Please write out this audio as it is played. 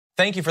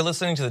Thank you for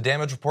listening to the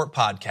Damage Report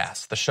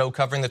podcast, the show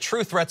covering the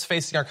true threats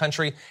facing our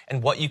country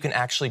and what you can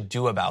actually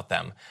do about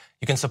them.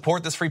 You can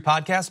support this free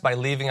podcast by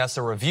leaving us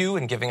a review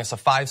and giving us a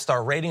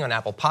 5-star rating on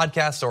Apple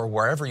Podcasts or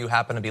wherever you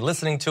happen to be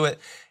listening to it.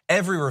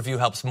 Every review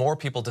helps more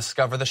people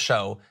discover the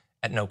show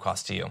at no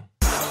cost to you.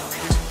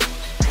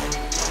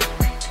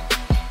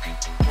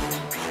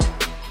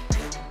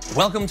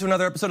 Welcome to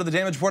another episode of the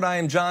Damage Report. I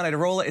am John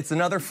Idarola. It's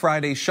another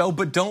Friday show,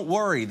 but don't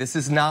worry. This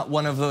is not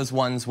one of those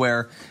ones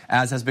where,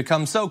 as has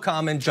become so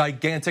common,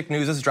 gigantic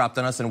news is dropped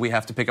on us and we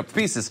have to pick up the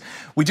pieces.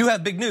 We do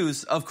have big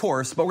news, of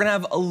course, but we're gonna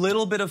have a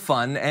little bit of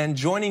fun. And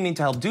joining me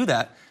to help do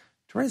that,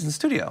 Touré's in the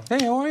studio.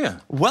 Hey, how are you?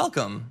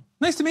 Welcome.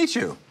 Nice to meet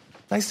you.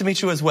 Nice to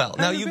meet you as well.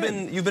 Now you've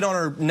been on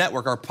our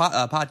network, our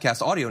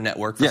podcast audio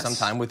network for some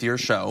time with your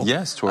show.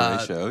 Yes,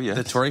 Touré show. Yes,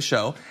 the Touré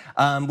show,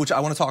 which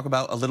I want to talk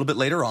about a little bit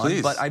later on.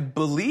 Please. But I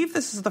believe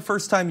this is the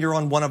first time you're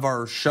on one of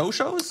our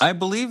shows. I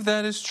believe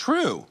that is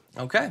true.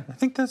 Okay, I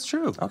think that's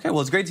true. Okay,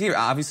 well, it's great to hear.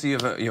 Obviously, you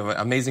have an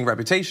amazing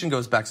reputation.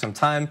 Goes back some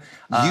time.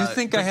 You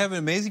think I have an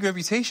amazing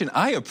reputation?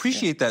 I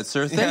appreciate that,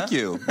 sir. Thank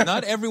you.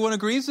 Not everyone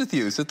agrees with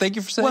you, so thank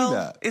you for saying that.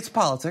 Well, it's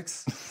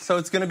politics, so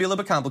it's going to be a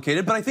little bit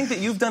complicated. But I think that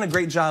you've done a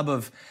great job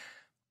of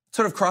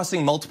sort of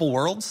crossing multiple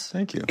worlds.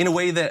 Thank you. In a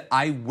way that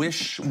I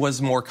wish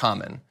was more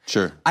common.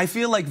 Sure. I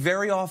feel like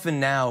very often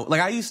now, like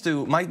I used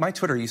to, my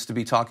Twitter used to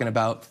be talking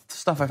about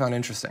stuff I found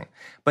interesting.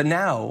 But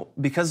now,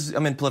 because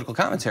I'm in political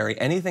commentary,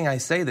 anything I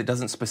say that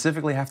doesn't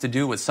specifically have to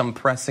do with some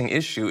pressing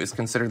issue is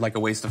considered like a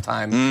waste of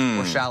time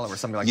or shallow or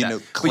something like that.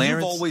 But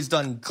you've always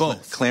done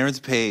both. Clarence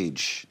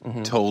Page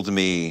told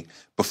me,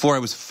 before I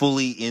was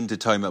fully into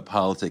talking about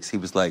politics, he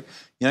was like,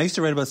 I used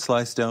to write about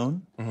Sly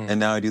Stone, and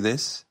now I do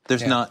this.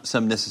 There's not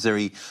some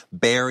necessary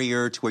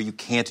barrier to where you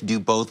can't do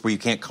both, where you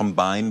can't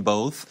combine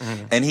both.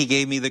 And he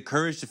gave me the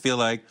courage to feel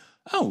like,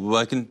 oh, well,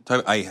 I can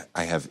talk, I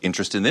have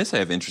interest in this, I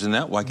have interest in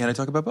that. Why can't I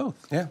talk about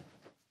both? Yeah.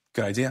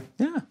 Good idea.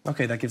 Yeah.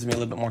 Okay, that gives me a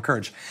little bit more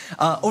courage.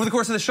 Over the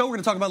course of the show, we're going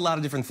to talk about a lot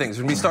of different things.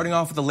 We're going to be starting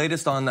off with the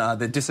latest on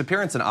the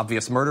disappearance and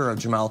obvious murder of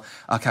Jamal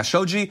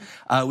Khashoggi.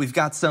 We've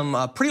got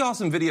some pretty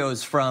awesome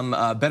videos from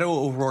Beto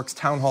O'Rourke's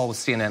town hall with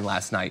CNN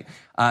last night.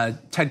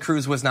 Ted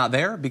Cruz was not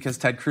there because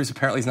Ted Cruz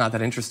apparently is not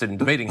that interested in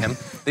debating him.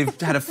 They've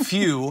had a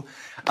few.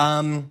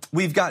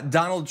 We've got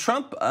Donald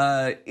Trump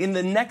in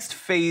the next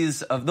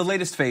phase of the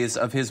latest phase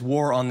of his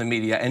war on the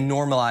media and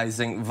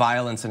normalizing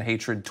violence and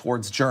hatred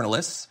towards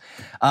journalists.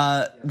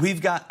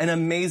 We've got an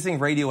amazing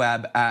radio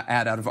ad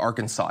out of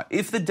Arkansas.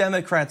 If the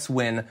Democrats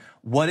win,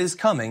 what is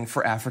coming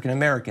for African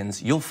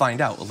Americans? You'll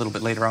find out a little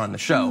bit later on in the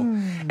show.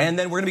 And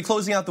then we're going to be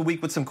closing out the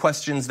week with some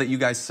questions that you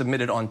guys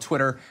submitted on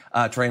Twitter.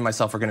 Touré and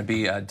myself are going to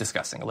be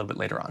discussing a little bit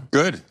later on.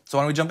 Good. So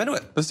why don't we jump into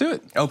it? Let's do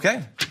it.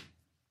 Okay.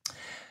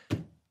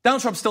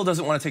 Donald Trump still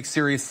doesn't want to take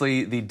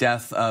seriously the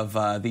death of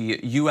the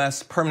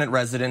U.S. permanent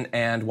resident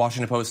and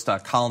Washington Post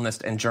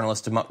columnist and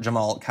journalist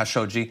Jamal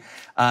Khashoggi.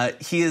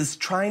 He is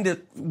trying to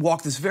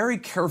walk this very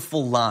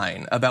careful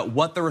line about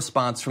what the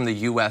response from the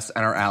U.S.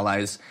 and our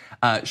allies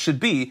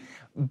should be.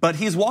 But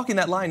he's walking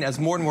that line as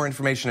more and more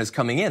information is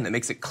coming in that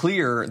makes it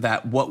clear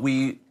that what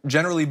we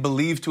generally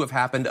believe to have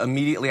happened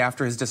immediately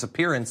after his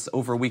disappearance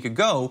over a week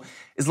ago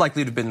is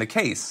likely to have been the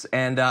case.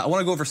 And I want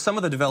to go over some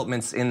of the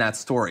developments in that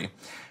story.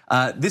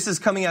 This is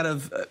coming out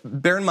of,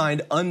 bear in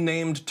mind,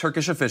 unnamed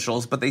Turkish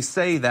officials, but they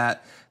say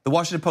that the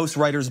Washington Post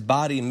writer's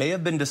body may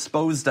have been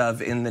disposed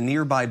of in the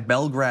nearby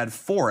Belgrade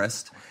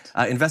forest.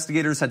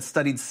 Investigators had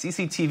studied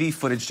CCTV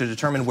footage to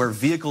determine where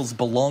vehicles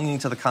belonging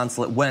to the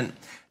consulate went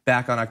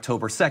back on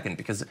October 2nd,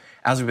 because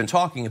as we've been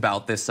talking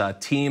about, this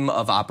team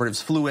of operatives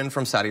flew in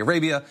from Saudi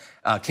Arabia,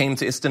 came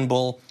to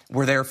Istanbul,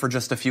 were there for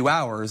just a few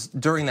hours.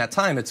 During that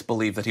time, it's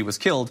believed that he was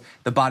killed.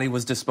 The body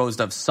was disposed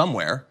of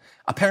somewhere.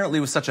 Apparently,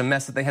 it was such a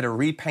mess that they had to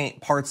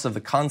repaint parts of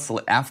the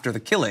consulate after the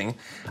killing.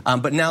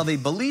 But now they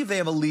believe they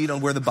have a lead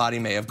on where the body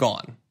may have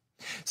gone.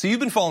 So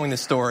you've been following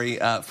this story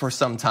for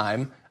some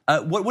time.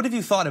 What have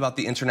you thought about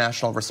the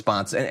international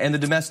response and the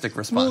domestic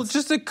response? Well,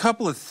 just a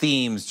couple of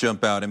themes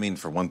jump out. I mean,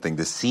 for one thing,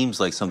 this seems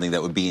like something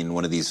that would be in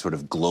one of these sort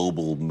of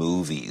global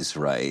movies,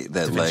 right?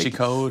 That Da Vinci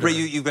Code. Right,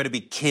 you've got to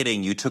be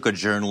kidding. You took a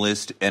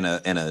journalist and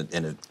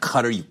a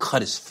cutter. You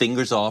cut his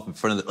fingers off in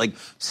front of the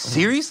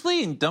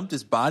seriously, and dumped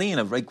his body in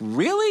a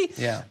really?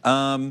 Yeah.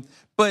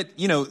 But,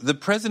 the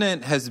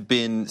president has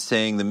been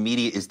saying the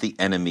media is the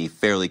enemy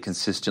fairly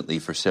consistently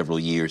for several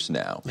years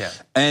now. Yeah.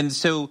 And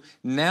so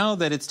now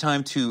that it's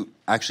time to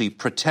actually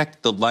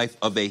protect the life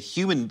of a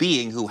human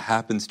being who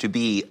happens to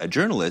be a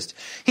journalist,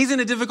 he's in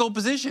a difficult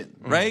position,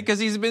 right? Because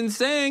he's been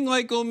saying,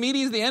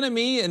 media is the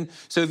enemy. And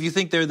so if you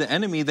think they're the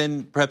enemy,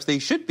 then perhaps they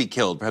should be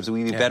killed. Perhaps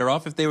we'd be better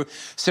off if they were.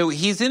 So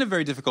he's in a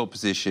very difficult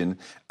position.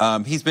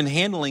 He's been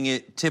handling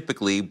it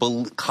typically,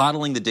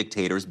 coddling the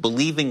dictators,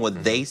 believing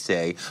what they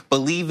say,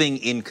 believing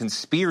in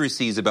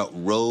conspiracies about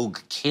rogue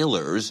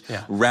killers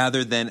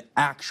rather than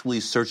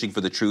actually searching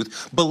for the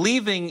truth,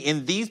 believing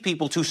in these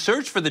people to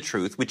search for the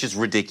truth, which is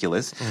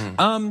ridiculous.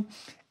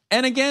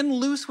 And again,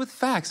 loose with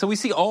facts. So we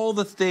see all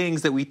the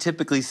things that we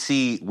typically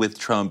see with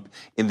Trump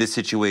in this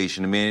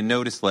situation. I mean,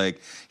 notice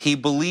he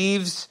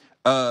believes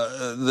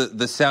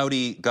the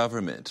Saudi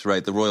government,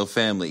 right, the royal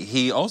family.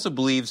 He also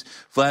believes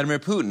Vladimir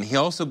Putin. He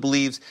also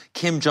believes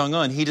Kim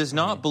Jong-un. He does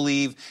not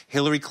believe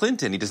Hillary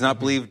Clinton. He does not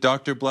believe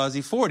Dr.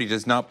 Blasey Ford. He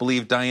does not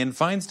believe Dianne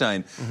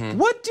Feinstein.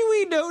 What do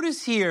we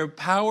notice here?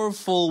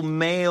 Powerful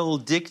male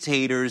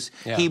dictators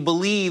he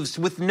believes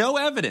with no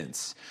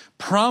evidence.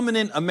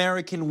 Prominent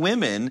American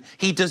women,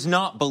 he does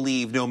not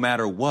believe no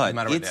matter what. No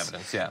matter what the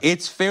evidence,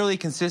 It's fairly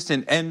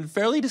consistent and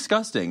fairly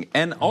disgusting.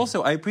 And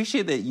also, I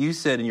appreciate that you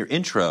said in your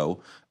intro,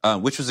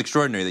 which was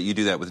extraordinary that you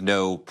do that with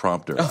no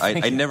prompter.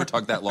 I never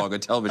talk that long on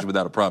television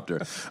without a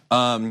prompter.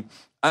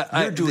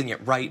 You're doing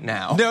it right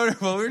now. No,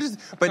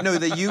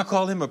 that you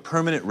called him a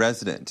permanent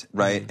resident,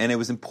 right? And it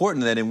was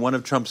important that in one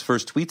of Trump's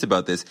first tweets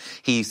about this,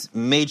 he's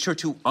made sure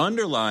to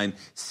underline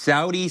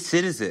Saudi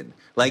citizen.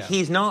 Like,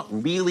 he's not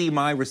really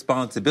my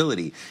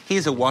responsibility. He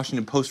is a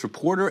Washington Post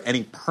reporter and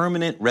a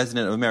permanent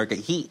resident of America.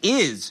 He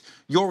is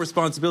your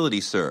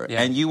responsibility, sir,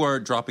 and you are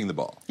dropping the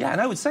ball. Yeah,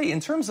 and I would say in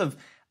terms of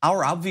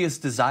our obvious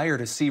desire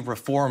to see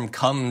reform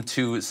come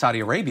to Saudi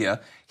Arabia,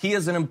 he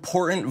is an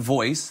important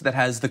voice that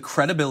has the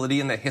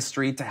credibility and the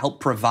history to help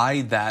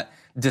provide that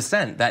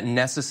dissent, that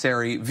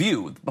necessary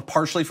view,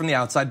 partially from the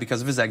outside because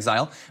of his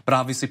exile, but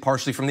obviously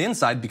partially from the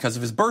inside because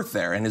of his birth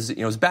there and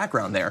his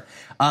background there.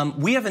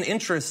 We have an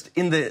interest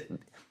in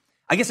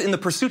the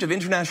pursuit of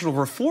international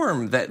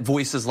reform that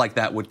voices like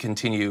that would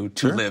continue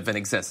to live and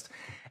exist.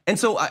 And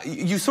so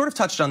you sort of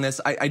touched on this.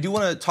 I do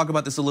want to talk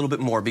about this a little bit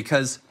more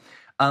because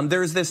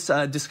there's this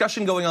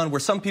discussion going on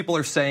where some people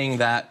are saying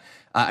that,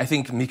 I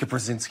think Mika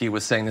Brzezinski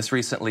was saying this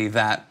recently,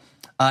 that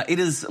it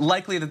is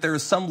likely that there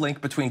is some link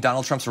between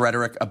Donald Trump's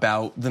rhetoric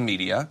about the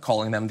media,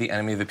 calling them the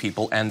enemy of the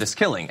people, and this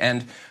killing.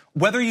 And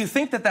whether you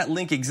think that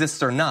link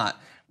exists or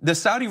not, the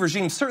Saudi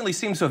regime certainly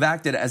seems to have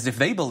acted as if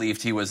they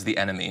believed he was the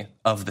enemy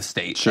of the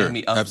state,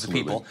 enemy of the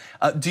people.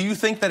 Do you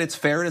think that it's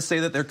fair to say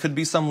that there could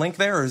be some link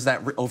there, or is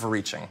that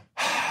overreaching?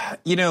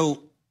 You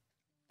know,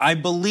 I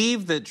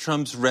believe that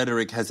Trump's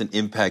rhetoric has an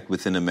impact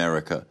within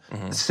America,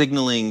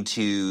 signaling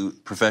to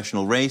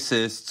professional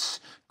racists,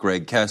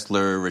 Greg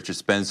Kessler, Richard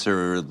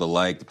Spencer, the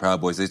like, the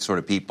Proud Boys, these sort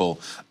of people,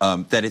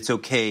 that it's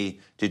okay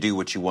to do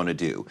what you want to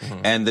do.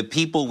 And the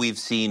people we've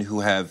seen who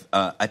have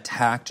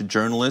attacked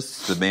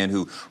journalists, the man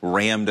who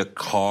rammed a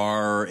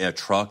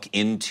truck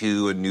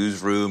into a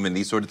newsroom and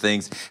these sort of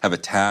things, have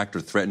attacked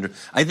or threatened.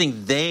 I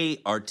think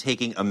they are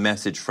taking a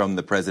message from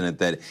the president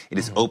that it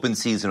is open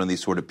season on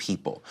these sort of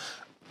people.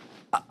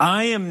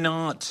 I am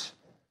not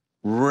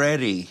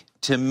ready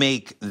to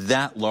make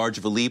that large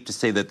of a leap to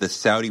say that the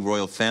Saudi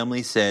royal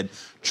family said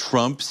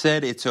Trump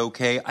said it's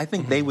okay. I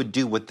think they would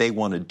do what they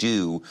want to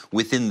do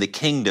within the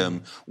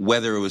kingdom,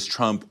 whether it was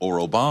Trump or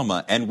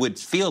Obama, and would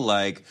feel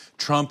like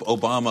Trump,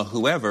 Obama,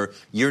 whoever,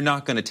 you're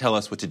not going to tell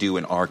us what to do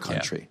in our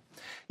country.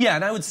 Yeah,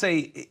 and I would say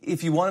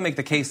if you want to make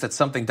the case that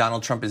something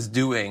Donald Trump is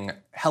doing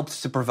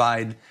helps to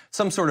provide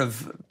some sort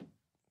of,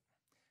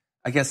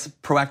 I guess,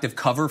 proactive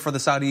cover for the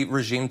Saudi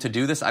regime to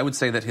do this, I would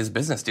say that his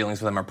business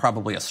dealings with them are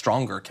probably a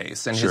stronger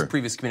case, and his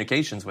previous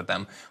communications with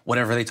them,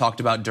 whatever they talked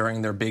about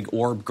during their big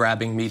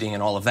orb-grabbing meeting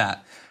and all of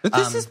that. But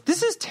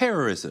this is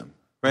terrorism,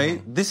 right?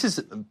 This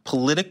is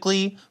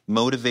politically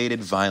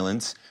motivated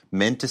violence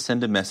meant to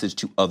send a message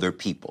to other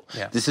people.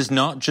 This is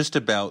not just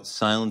about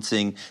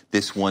silencing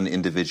this one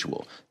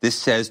individual. This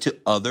says to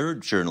other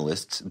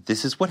journalists,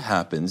 this is what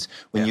happens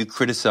when you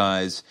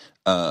criticize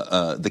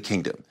the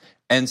kingdom.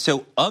 And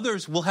so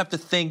others will have to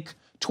think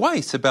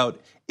twice about,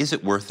 is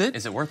it worth it?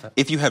 Is it worth it?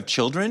 If you have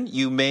children,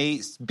 you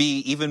may be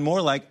even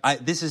more like,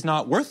 this is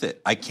not worth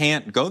it. I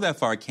can't go that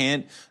far. I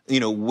can't,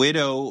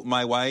 widow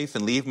my wife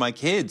and leave my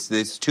kids.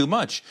 This is too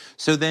much.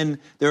 So then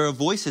there are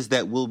voices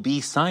that will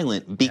be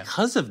silent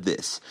because of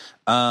this.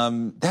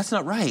 That's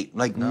not right.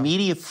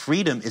 Media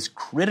freedom is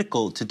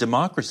critical to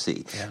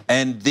democracy.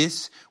 And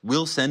this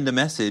will send a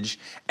message.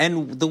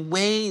 And the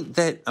way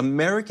that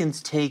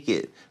Americans take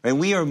it, and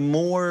we are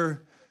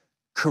more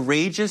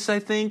courageous, I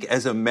think,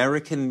 as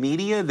American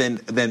media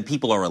than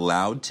people are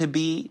allowed to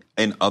be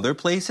in other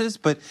places,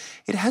 but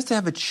it has to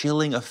have a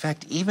chilling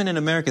effect, even in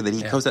America, that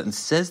he goes out and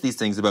says these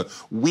things about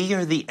we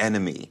are the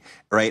enemy,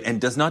 right,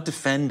 and does not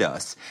defend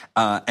us,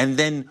 and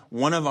then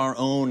one of our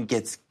own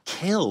gets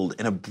killed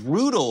in a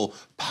brutal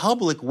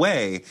public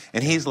way,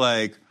 and he's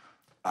like,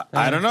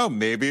 I don't know,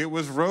 maybe it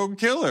was rogue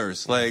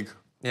killers,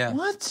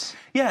 what?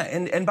 Yeah,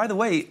 and by the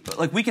way,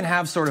 we can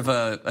have sort of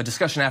a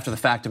discussion after the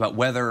fact about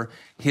whether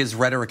his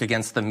rhetoric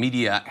against the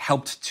media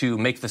helped to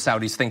make the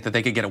Saudis think that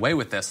they could get away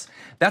with this.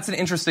 That's an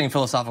interesting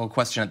philosophical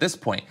question at this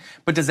point.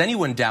 But does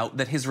anyone doubt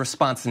that his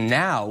response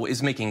now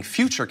is making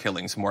future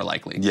killings more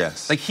likely?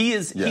 Yes. He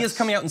is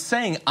coming out and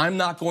saying, I'm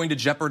not going to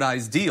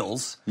jeopardize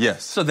deals.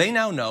 Yes. So they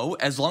now know,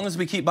 as long as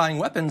we keep buying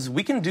weapons,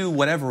 we can do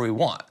whatever we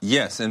want.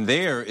 Yes, and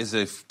there is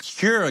a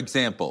pure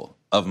example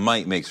of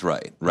might makes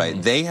right?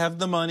 They have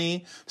the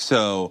money,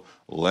 so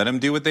let them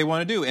do what they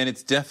want to do. And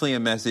it's definitely a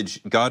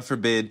message, God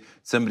forbid,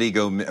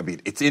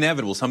 it's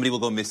inevitable. Somebody will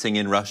go missing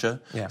in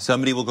Russia.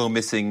 Somebody will go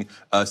missing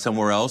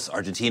somewhere else,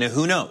 Argentina,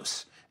 who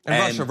knows? And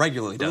Russia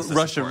regularly does this.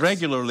 Russia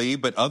regularly,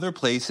 but other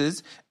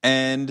places.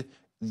 And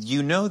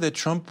you know that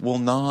Trump will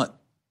not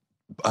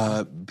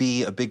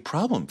be a big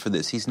problem for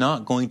this. He's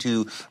not going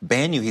to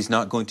ban you. He's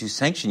not going to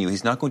sanction you.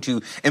 He's not going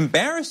to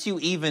embarrass you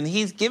even.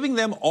 He's giving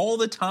them all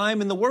the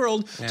time in the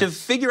world to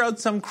figure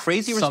out some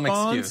crazy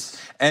response.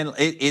 Excuse. And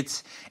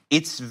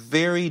it's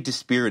very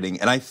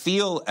dispiriting. And I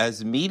feel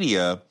as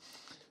media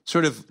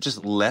sort of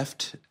just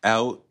left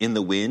out in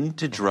the wind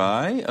to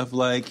dry of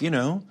like,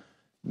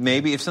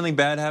 maybe if something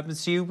bad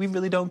happens to you, we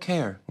really don't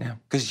care. Yeah.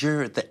 Because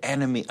you're the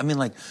enemy. I mean,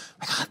 like,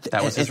 God,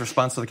 that was his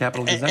response to the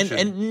Capitol Gazette.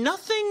 And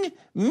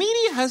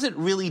media hasn't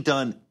really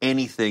done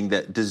anything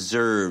that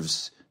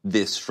deserves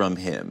this from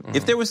him.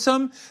 If there was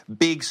some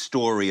big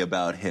story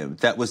about him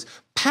that was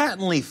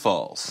patently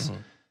false,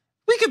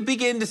 we could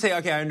begin to say,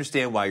 okay, I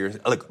understand why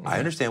I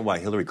understand why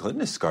Hillary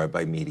Clinton is scarred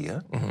by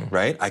media,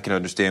 right? I can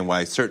understand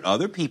why certain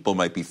other people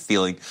might be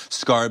feeling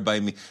scarred by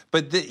me.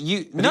 But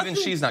even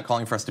she's not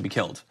calling for us to be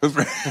killed.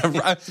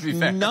 To be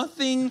fair.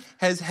 Nothing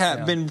has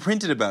been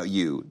printed about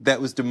you that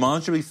was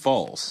demonstrably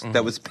false,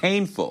 that was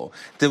painful,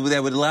 that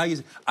would allow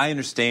you. I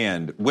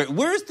understand.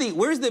 Where's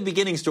the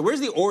beginning story?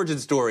 Where's the origin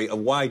story of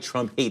why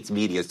Trump hates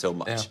media so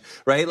much?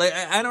 Right? Like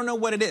I don't know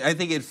what it is. I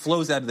think it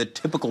flows out of the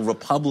typical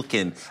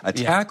Republican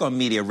attack on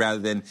media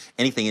rather than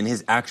anything in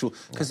his actual,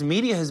 because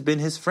media has been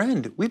his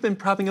friend. We've been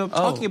talking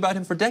about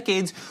him for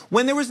decades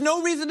when there was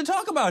no reason to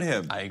talk about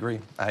him. I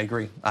agree.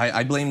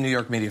 I blame New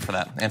York media for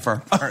that and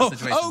for our current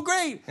situation. Oh,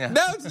 great. Yeah.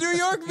 Now it's New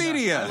York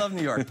media. I love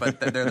New York,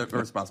 but they're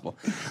responsible.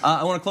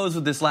 I want to close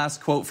with this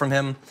last quote from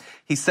him.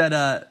 He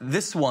said,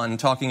 this one,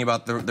 talking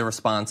about the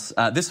response,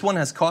 this one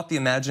has caught the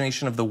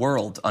imagination of the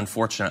world,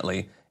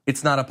 unfortunately.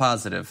 It's not a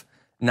positive.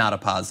 Not a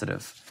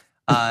positive.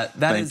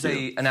 That is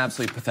an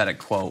absolutely pathetic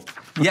quote.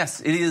 Yes,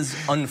 it is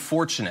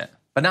unfortunate,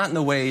 but not in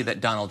the way that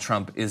Donald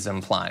Trump is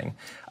implying.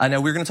 Now,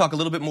 we're going to talk a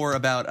little bit more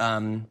about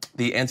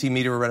the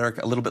anti-media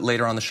rhetoric a little bit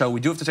later on the show. We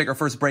do have to take our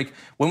first break.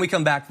 When we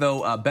come back,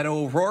 though,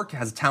 Beto O'Rourke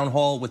has a town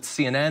hall with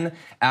CNN,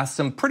 asked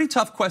some pretty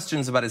tough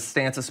questions about his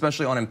stance,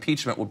 especially on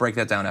impeachment. We'll break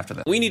that down after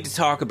this. We need to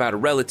talk about a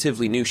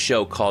relatively new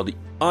show called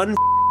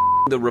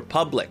the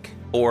Republic,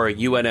 or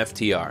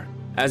UNFTR.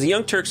 As a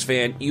Young Turks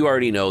fan, you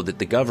already know that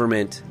the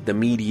government, the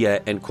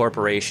media, and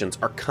corporations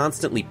are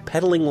constantly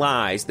peddling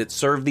lies that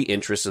serve the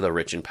interests of the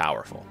rich and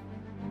powerful.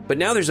 But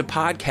now there's a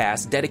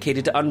podcast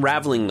dedicated to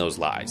unraveling those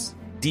lies,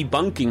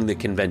 debunking the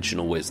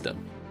conventional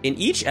wisdom. In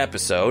each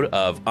episode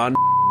of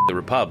the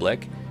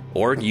Republic,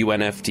 or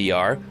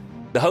UNFTR,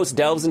 the host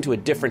delves into a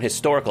different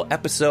historical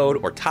episode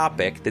or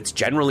topic that's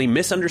generally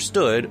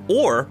misunderstood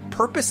or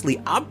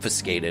purposely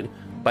obfuscated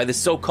by the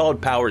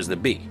so-called powers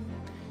that be,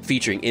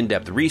 featuring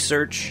in-depth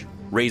research,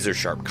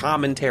 razor-sharp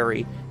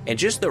commentary, and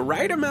just the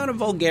right amount of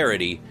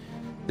vulgarity.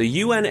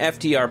 The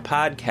UNFTR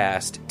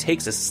podcast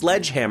takes a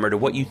sledgehammer to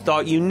what you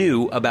thought you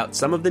knew about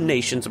some of the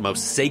nation's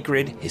most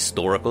sacred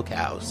historical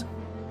cows.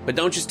 But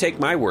don't just take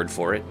my word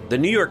for it. The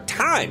New York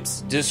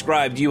Times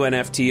described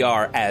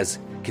UNFTR as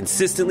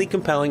consistently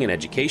compelling and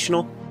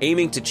educational,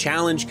 aiming to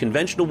challenge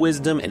conventional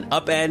wisdom and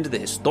upend the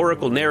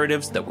historical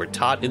narratives that were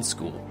taught in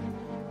school.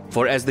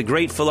 For as the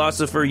great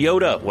philosopher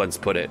Yoda once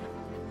put it,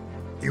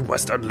 you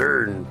must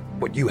unlearn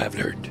what you have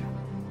learned.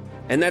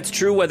 And that's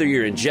true whether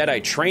you're in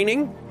Jedi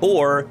training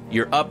or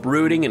you're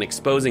uprooting and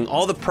exposing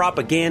all the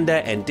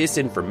propaganda and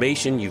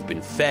disinformation you've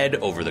been fed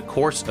over the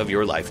course of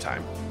your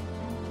lifetime.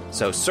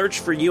 So search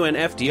for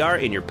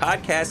UNFTR in your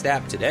podcast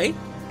app today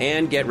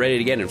and get ready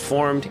to get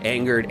informed,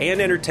 angered,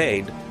 and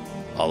entertained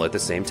all at the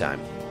same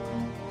time.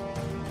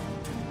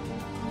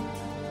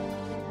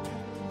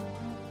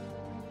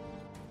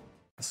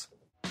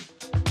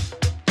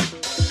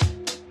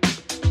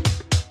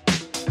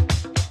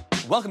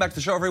 Welcome back to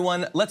the show,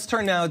 everyone. Let's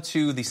turn now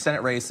to the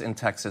Senate race in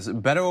Texas.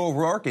 Beto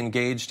O'Rourke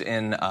engaged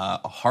in a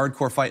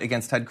hardcore fight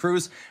against Ted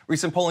Cruz.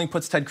 Recent polling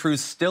puts Ted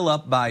Cruz still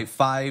up by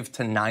 5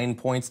 to 9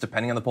 points,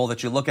 depending on the poll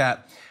that you look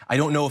at. I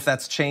don't know if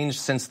that's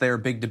changed since their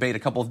big debate a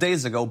couple of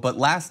days ago, but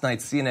last night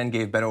CNN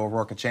gave Beto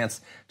O'Rourke a chance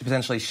to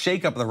potentially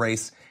shake up the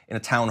race in a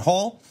town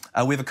hall.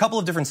 We have a couple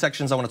of different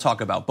sections I want to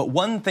talk about, but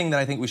one thing that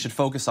I think we should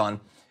focus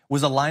on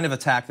was a line of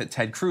attack that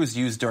Ted Cruz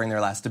used during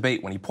their last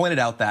debate when he pointed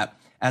out that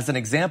as an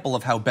example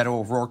of how Beto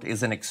O'Rourke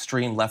is an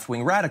extreme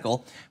left-wing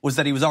radical, was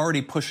that he was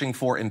already pushing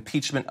for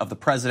impeachment of the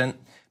president.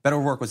 Beto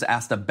O'Rourke was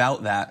asked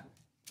about that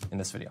in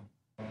this video.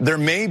 There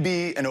may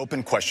be an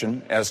open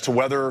question as to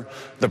whether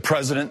the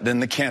president, then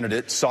the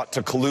candidate, sought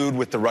to collude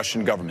with the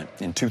Russian government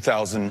in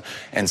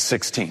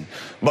 2016.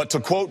 But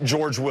to quote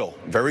George Will,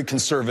 very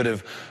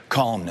conservative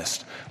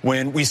columnist,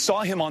 when we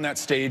saw him on that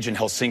stage in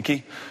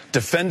Helsinki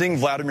defending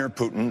Vladimir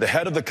Putin, the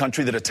head of the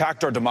country that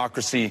attacked our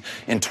democracy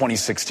in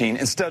 2016,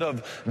 instead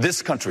of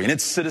this country and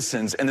its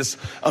citizens and this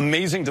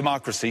amazing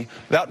democracy,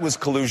 that was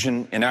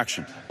collusion in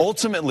action.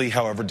 Ultimately,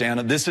 however,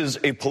 Dana, this is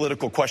a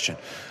political question.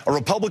 A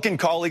Republican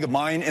colleague of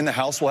mine in the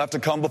House House will have to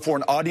come before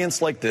an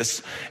audience like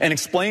this and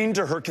explain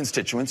to her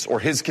constituents or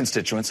his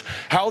constituents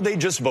how they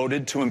just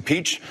voted to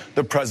impeach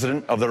the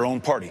president of their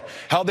own party,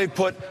 how they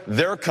put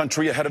their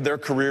country ahead of their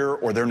career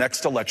or their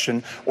next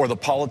election or the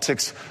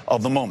politics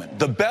of the moment.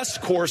 The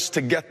best course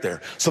to get there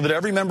so that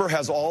every member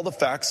has all the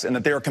facts and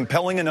that they are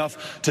compelling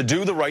enough to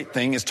do the right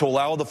thing is to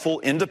allow the full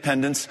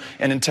independence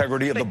and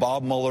integrity of the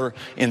Bob Mueller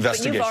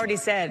investigation. But you've already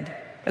said,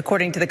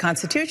 according to the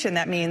Constitution,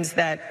 that means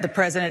that the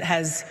president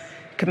has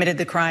committed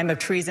the crime of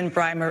treason,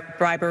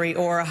 bribery,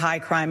 or a high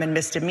crime and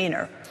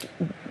misdemeanor.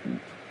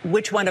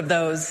 Which one of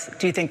those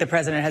do you think the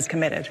president has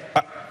committed?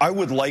 I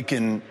would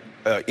liken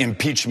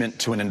impeachment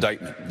to an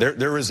indictment.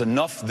 There is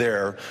enough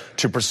there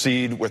to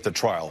proceed with the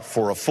trial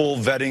for a full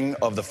vetting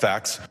of the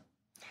facts.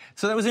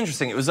 So that was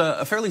interesting. It was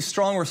a fairly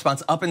strong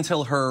response up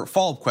until her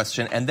follow-up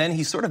question, and then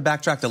he sort of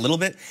backtracked a little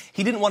bit.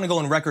 He didn't want to go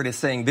on record as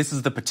saying this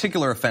is the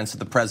particular offense that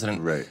the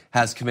president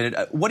has committed.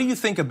 What do you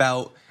think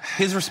about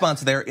his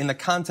response there in the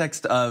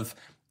context of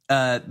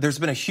there's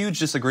been a huge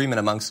disagreement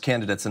amongst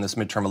candidates in this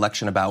midterm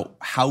election about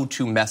how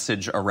to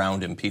message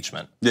around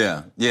impeachment?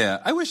 Yeah.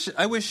 I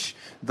wish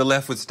the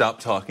left would stop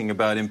talking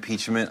about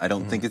impeachment. I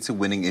don't think it's a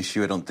winning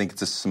issue. I don't think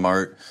it's a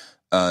smart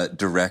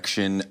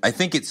direction. I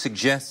think it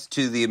suggests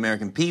to the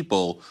American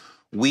people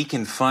we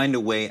can find a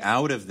way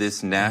out of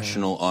this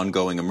national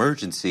ongoing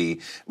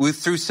emergency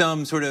through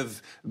some sort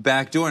of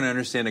backdoor. And I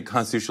understand a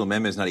constitutional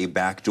amendment is not a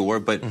backdoor,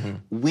 but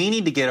we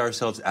need to get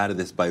ourselves out of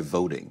this by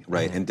voting,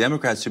 right? And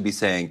Democrats should be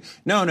saying,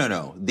 no.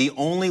 The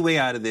only way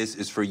out of this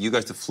is for you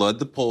guys to flood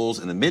the polls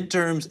in the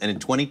midterms. And in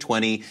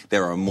 2020,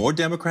 there are more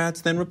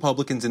Democrats than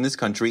Republicans in this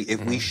country.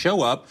 If we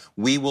show up,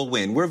 we will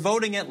win. We're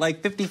voting at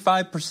like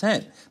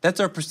 55%. That's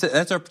our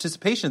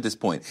participation at this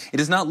point. It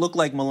does not look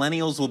like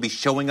millennials will be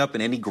showing up in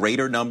any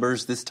greater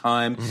numbers this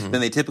time than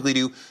they typically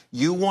do.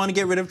 You want to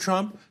get rid of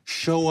Trump?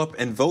 Show up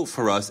and vote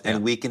for us,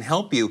 and we can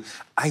help you.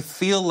 I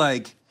feel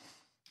like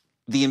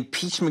the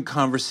impeachment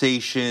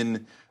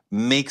conversation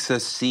makes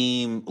us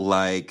seem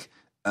like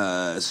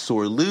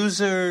sore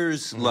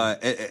losers,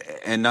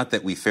 and not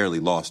that we fairly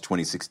lost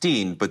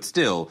 2016, but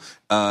still,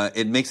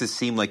 it makes us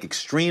seem like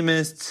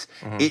extremists.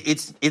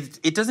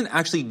 It doesn't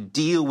actually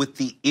deal with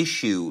the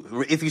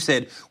issue. If you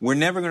said, we're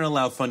never going to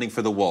allow funding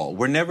for the wall,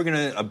 we're never going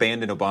to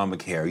abandon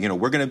Obamacare,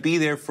 we're going to be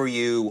there for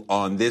you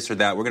on this or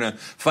that, we're going to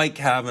fight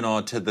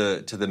Kavanaugh to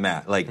the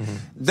mat. Like,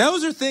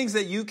 those are things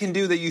that you can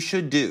do, that you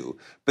should do.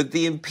 But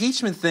the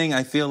impeachment thing,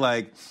 I feel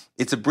like,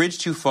 it's a bridge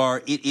too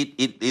far.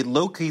 It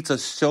locates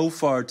us so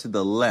far to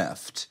the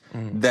left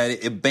that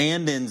it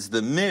abandons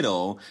the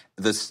middle,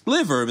 the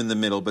sliver in the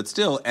middle, but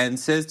still, and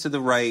says to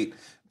the right,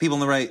 people on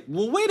the right,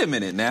 well, wait a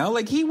minute now.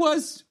 Like,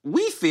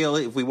 we feel,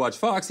 if we watch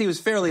Fox, he was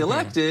fairly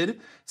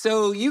elected.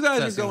 So you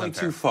guys are going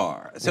too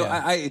far. So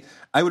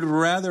I would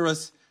rather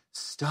us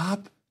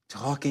stop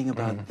talking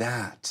about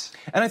that.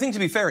 And I think, to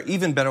be fair,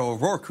 even Beto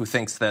O'Rourke, who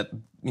thinks that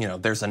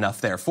there's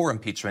enough there for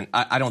impeachment,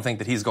 I don't think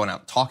that he's going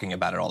out talking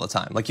about it all the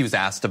time. Like, he was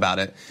asked about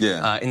it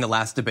in the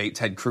last debate.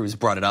 Ted Cruz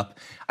brought it up.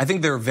 I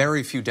think there are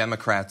very few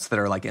Democrats that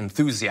are like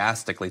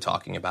enthusiastically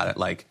talking about it,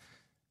 like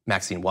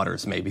Maxine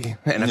Waters maybe,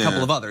 and a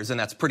couple of others, and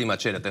that's pretty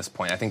much it at this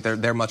point. I think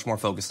they're much more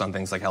focused on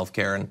things like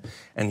healthcare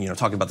and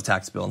talking about the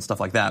tax bill and stuff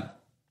like that.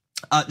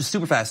 Just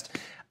super fast,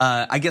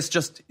 I guess,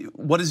 just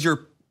what is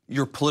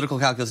your political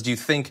calculus? Do you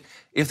think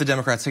if the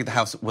Democrats take the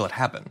House, will it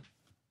happen?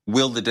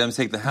 Will the Dems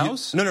take the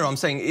House? No, I'm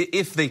saying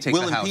if they take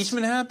the House. Will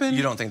impeachment happen?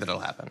 You don't think that it'll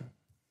happen?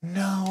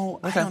 No,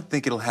 okay. I don't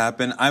think it'll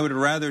happen. I would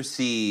rather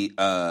see,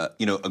 a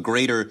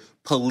greater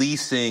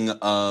policing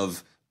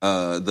of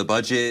the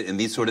budget and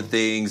these sort of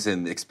things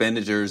and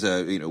expenditures,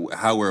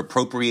 how we're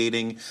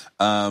appropriating.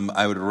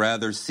 I would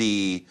rather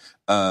see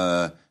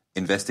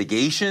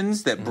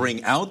investigations that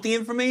bring out the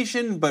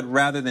information, but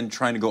rather than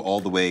trying to go all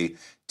the way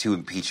to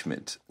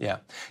impeachment. Yeah,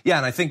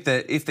 and I think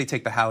that if they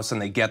take the House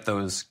and they get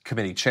those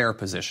committee chair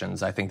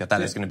positions, I think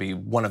that is going to be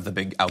one of the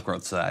big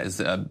outgrowths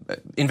is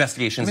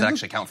investigations that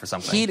actually count for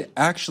something. He'd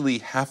actually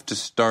have to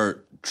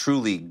start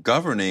truly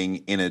governing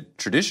in a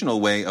traditional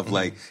way of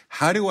like,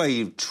 how do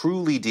I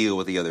truly deal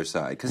with the other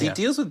side? Because he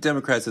deals with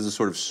Democrats as a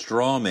sort of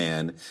straw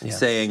man,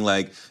 saying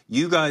like,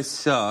 you guys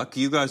suck,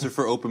 you guys are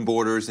for open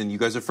borders, and you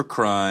guys are for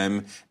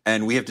crime,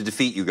 and we have to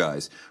defeat you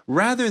guys.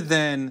 Rather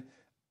than,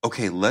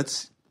 okay,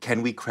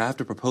 can we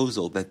craft a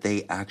proposal that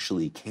they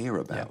actually care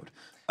about?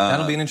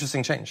 That'll be an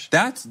interesting change.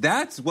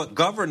 That's what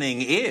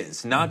governing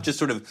is, not just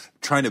sort of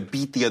trying to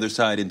beat the other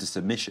side into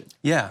submission.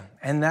 Yeah,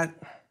 and that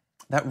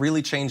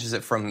really changes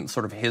it from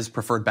sort of his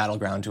preferred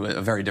battleground to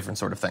a very different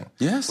sort of thing.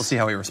 Yes. We'll see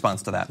how he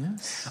responds to that.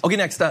 Yes. Okay,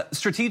 next,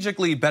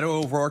 strategically,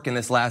 Beto O'Rourke in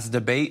this last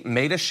debate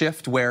made a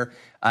shift where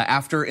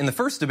after, in the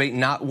first debate,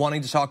 not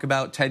wanting to talk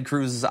about Ted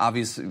Cruz's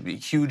obvious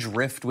huge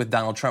rift with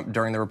Donald Trump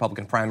during the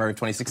Republican primary of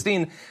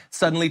 2016,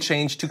 suddenly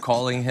changed to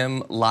calling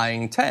him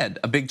Lying Ted,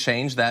 a big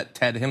change that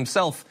Ted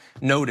himself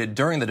noted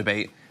during the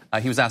debate.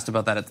 He was asked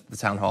about that at the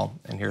town hall,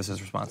 and here's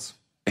his response.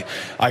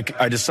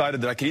 I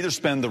decided that I could either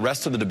spend the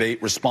rest of the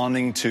debate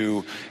responding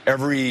to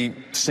every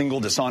single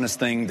dishonest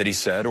thing that he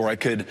said, or I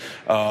could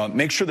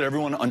make sure that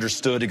everyone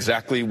understood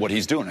exactly what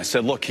he's doing. I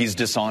said, look, he's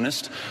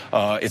dishonest.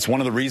 It's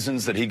one of the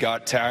reasons that he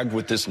got tagged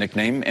with this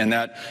nickname, and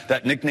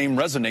that nickname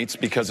resonates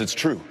because it's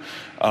true.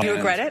 Do you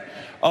regret it?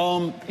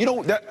 You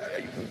know, that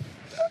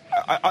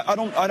I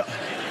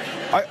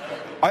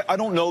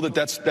don't know that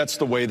that's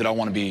the way that I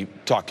want to be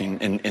talking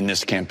in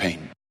this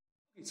campaign.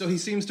 So he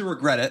seems to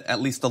regret it, at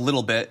least a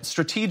little bit.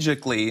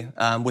 Strategically,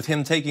 with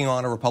him taking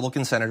on a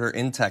Republican senator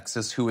in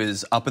Texas who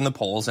is up in the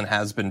polls and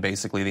has been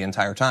basically the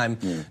entire time,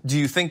 do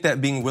you think that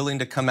being willing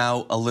to come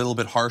out a little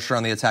bit harsher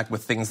on the attack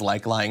with things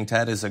like lying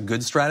Ted is a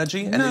good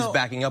strategy? And is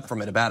backing up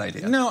from it a bad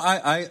idea? No,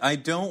 I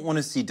don't want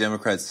to see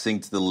Democrats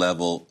sink to the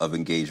level of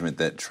engagement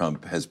that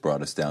Trump has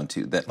brought us down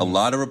to, that a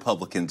lot of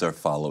Republicans are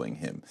following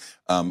him.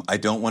 I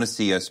don't want to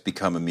see us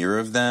become a mirror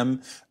of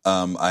them.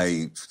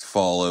 I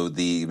follow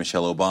the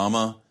Michelle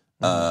Obama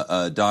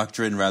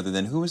doctrine rather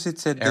than, who was it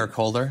said? Eric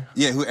Holder.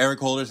 Yeah, Eric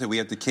Holder said we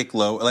have to kick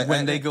low. Like,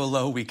 when they go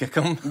low, we kick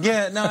them.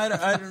 Yeah, no,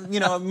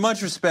 I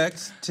much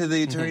respect to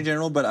the Attorney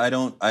General, but I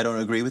don't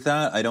agree with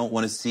that. I don't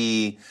want to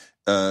see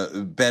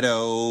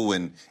Beto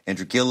and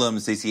Andrew Gillum,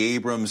 Stacey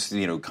Abrams,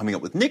 coming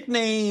up with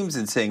nicknames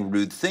and saying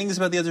rude things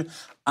about the other.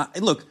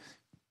 Look,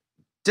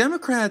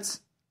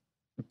 Democrats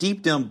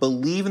deep down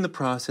believe in the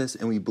process,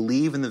 and we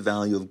believe in the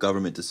value of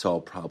government to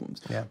solve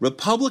problems. Yeah.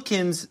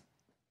 Republicans'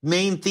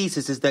 main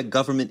thesis is that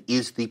government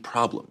is the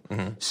problem.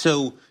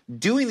 So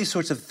doing these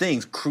sorts of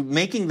things,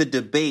 making the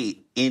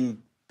debate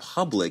in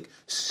public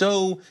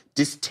so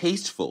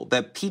distasteful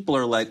that people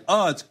are like,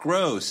 oh, it's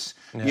gross.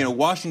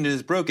 Washington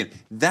is broken.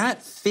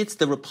 That fits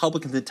the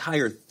Republicans'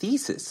 entire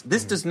thesis.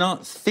 This does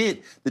not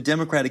fit the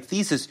Democratic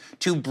thesis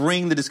to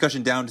bring the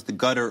discussion down to the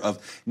gutter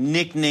of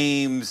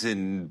nicknames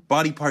and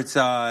body part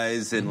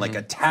size and like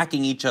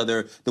attacking each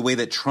other the way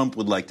that Trump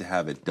would like to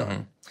have it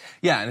done.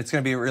 Yeah, and it's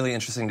going to be really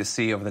interesting to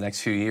see over the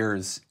next few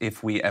years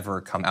if we ever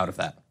come out of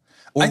that.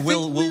 Or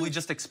will we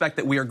just expect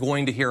that we are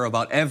going to hear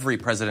about every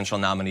presidential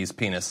nominee's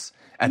penis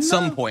at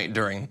some point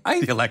during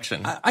the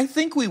election? I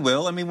think we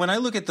will. I mean, when I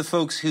look at the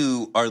folks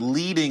who are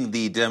leading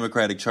the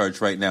Democratic charge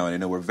right now, and I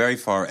know we're very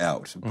far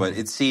out, but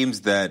it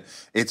seems that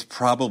it's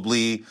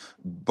probably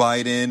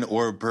Biden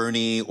or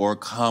Bernie or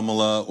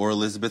Kamala or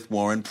Elizabeth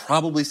Warren,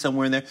 probably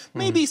somewhere in there,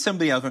 maybe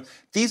somebody else.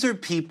 These are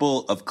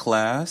people of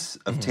class,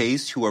 of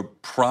taste, who are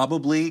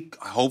probably,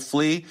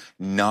 hopefully,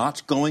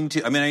 not going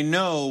to. I mean, I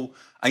know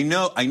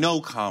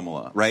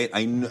Kamala, right?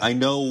 I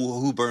know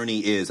who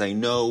Bernie is. I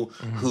know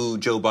who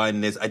Joe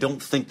Biden is. I don't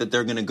think that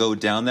they're going to go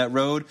down that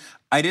road.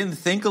 I didn't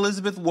think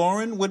Elizabeth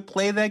Warren would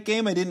play that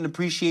game. I didn't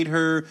appreciate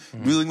her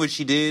doing what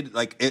she did,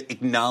 like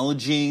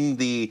acknowledging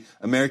the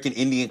American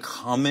Indian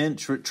comment.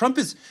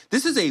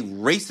 This is a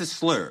racist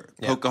slur,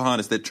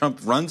 Pocahontas, that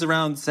Trump runs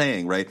around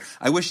saying, right?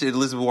 I wish that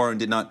Elizabeth Warren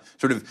did not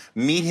sort of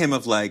meet him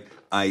of like,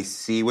 I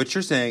see what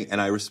you're saying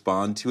and I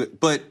respond to it.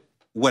 But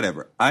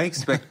whatever. I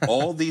expect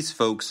all these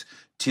folks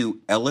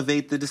to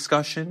elevate the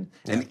discussion,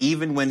 and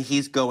even when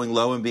he's going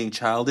low and being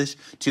childish,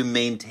 to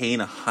maintain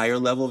a higher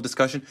level of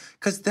discussion,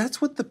 because that's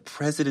what the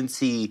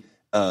presidency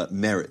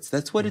merits.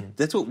 That's what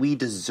that's what we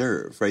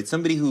deserve, right?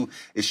 Somebody who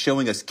is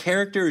showing us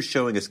character, is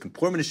showing us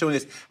comportment, is showing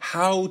us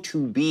how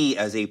to be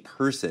as a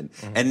person,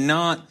 and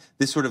not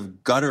this sort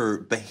of gutter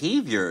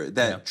behavior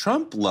that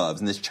Trump loves,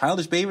 and this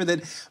childish behavior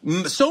that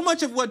so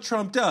much of what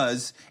Trump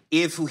does,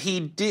 if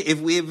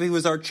he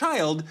was our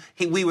child,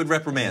 we would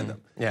reprimand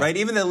them, right?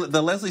 Even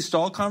the Leslie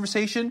Stahl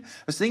conversation,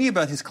 I was thinking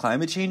about his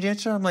climate change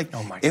answer. I'm like,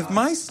 if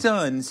my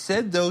son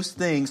said those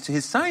things to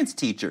his science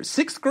teacher,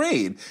 6th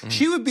grade,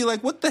 she would be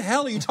like, what the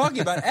hell are you talking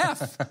about?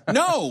 F?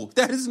 No,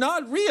 that is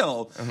not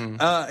real.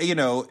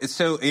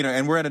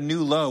 And we're at a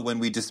new low when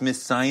we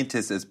dismiss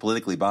scientists as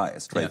politically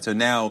biased, right? So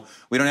now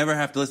we don't ever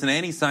have to listen to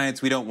any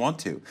science we don't want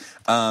to.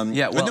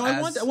 I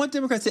want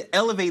Democrats to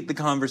elevate the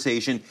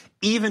conversation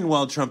even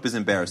while Trump is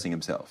embarrassing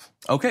himself.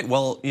 Okay,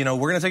 well, we're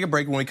going to take a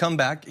break. When we come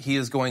back, he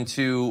is going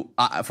to,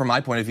 from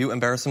my point of view,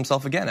 embarrass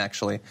himself again,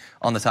 actually,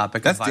 on the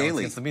topic of violence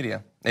against the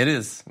media. It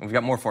is. We've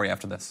got more for you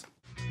after this.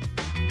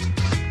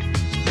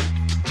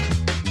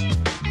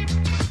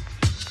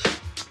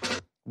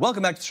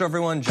 Welcome back to the show,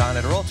 everyone. John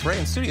Ederle, Touré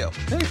in studio.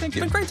 Hey, thank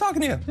you. It's been great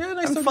talking to you. Yeah,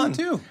 nice talking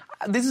to you too.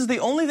 This is the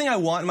only thing I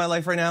want in my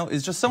life right now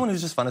is just someone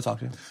who's just fun to talk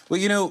to.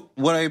 Well,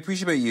 what I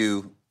appreciate about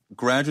you,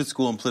 graduate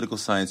school in political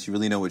science, you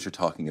really know what you're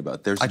talking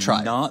about. There's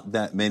not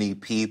that many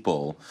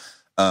people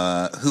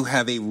who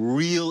have a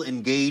real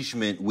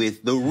engagement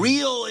with the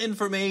real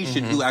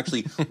information, who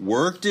actually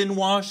worked in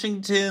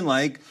Washington,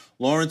 like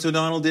Lawrence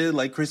O'Donnell did,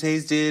 like Chris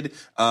Hayes did,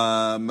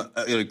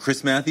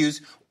 Chris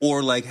Matthews,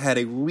 or like had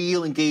a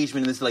real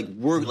engagement in this, like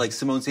work, like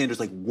Simone Sanders,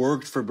 like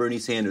worked for Bernie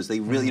Sanders.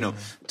 They really,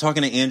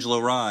 talking to Angela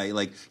Rye,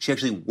 like she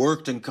actually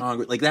worked in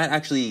Congress, like that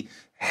actually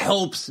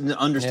helps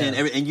understand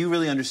everything, and you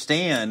really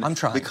understand. I'm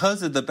trying.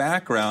 Because of the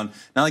background,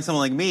 not like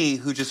someone like me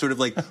who just sort of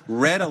like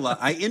read a lot.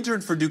 I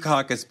interned for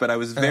Dukakis, but I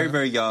was very,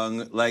 very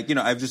young. Like, you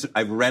know,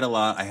 I've read a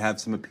lot. I have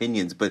some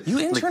opinions, but you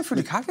interned for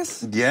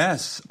Dukakis?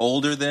 Yes,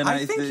 older than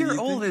I think you're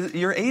old.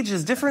 Your age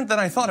is different than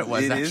I thought it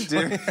was. It is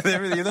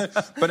different.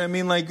 But I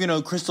mean, like, you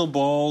know, Crystal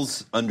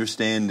Ball's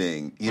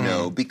understanding, you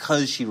know,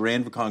 because she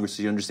ran for Congress,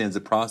 she understands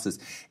the process.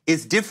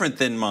 It's different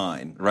than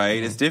mine,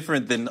 right? It's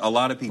different than a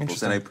lot of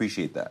people's, and I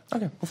appreciate that.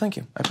 Okay, well, thank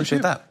you. I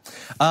appreciate that.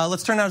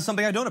 Let's turn now to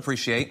something I don't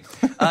appreciate.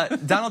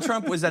 Donald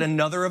Trump was at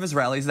another of his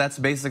rallies. That's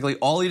basically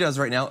all he does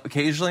right now.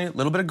 Occasionally, a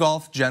little bit of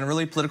golf,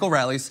 generally political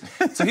rallies.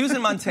 So he was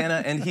in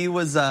Montana, and he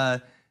was,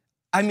 I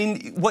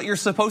mean, what you're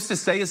supposed to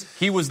say is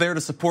he was there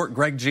to support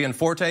Greg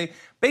Gianforte.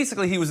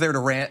 Basically, he was there to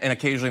rant and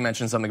occasionally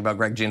mention something about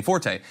Greg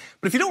Gianforte.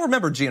 But if you don't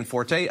remember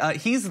Gianforte,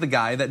 he's the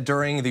guy that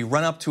during the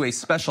run-up to a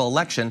special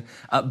election,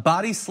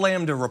 body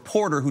slammed a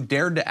reporter who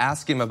dared to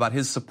ask him about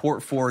his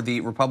support for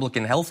the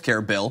Republican health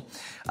care bill.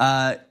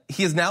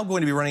 He is now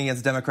going to be running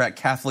against Democrat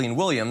Kathleen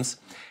Williams.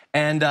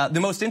 And the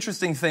most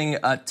interesting thing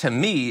to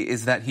me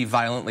is that he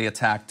violently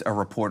attacked a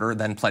reporter,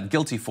 then pled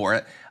guilty for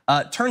it.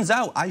 Turns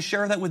out I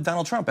share that with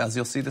Donald Trump, as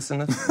you'll see this in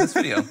this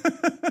video.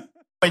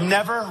 I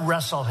never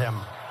wrestled him.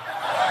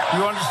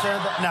 You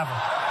understand that? Never.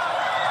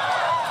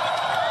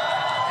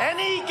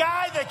 Any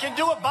guy that can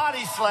do a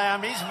body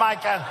slam, he's my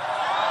kind.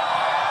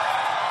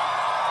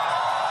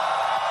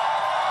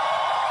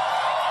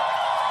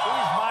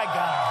 He's my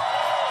guy.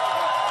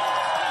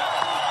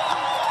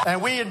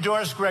 And we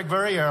endorsed Greg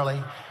very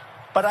early,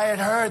 but I had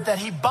heard that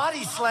he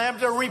body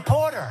slammed a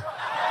reporter.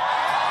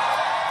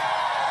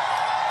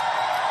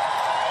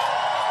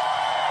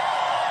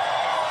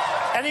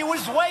 And he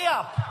was way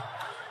up.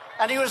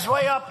 And he was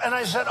way up, and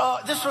I said, oh,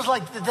 this was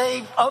like the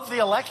day of the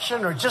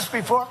election or just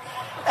before.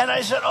 And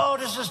I said, oh,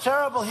 this is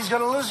terrible. He's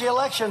going to lose the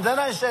election. Then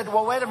I said,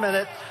 well, wait a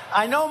minute.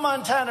 I know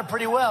Montana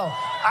pretty well.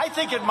 I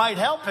think it might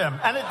help him.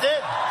 And it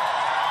did.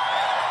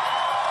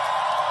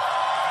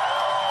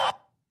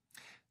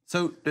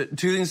 So,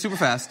 two things super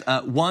fast.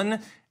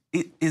 One,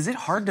 is it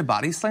hard to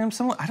body slam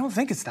someone? I don't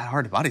think it's that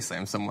hard to body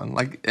slam someone.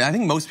 Like, I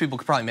think most people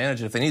could probably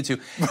manage it if they need to.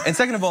 And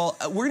second of all,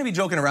 we're going to be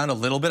joking around a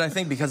little bit, I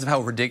think, because of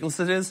how ridiculous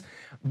it is.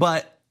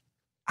 But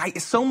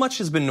so much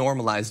has been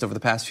normalized over the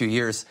past few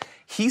years.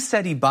 He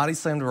said he body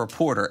slammed a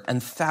reporter,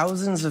 and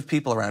thousands of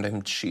people around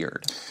him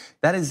cheered.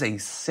 That is a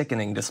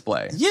sickening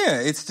display. Yeah,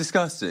 it's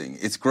disgusting.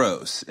 It's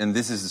gross. And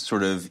this is the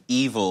sort of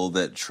evil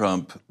that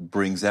Trump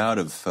brings out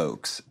of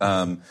folks.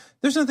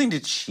 There's nothing to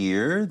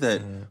cheer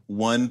that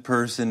one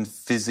person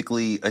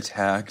physically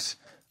attacked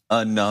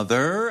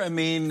another. I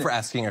mean, for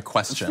asking a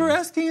question.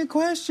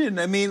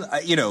 I mean,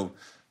 you know,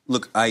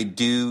 look, I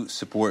do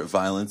support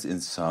violence in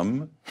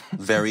some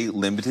very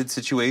limited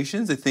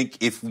situations. I think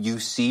if you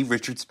see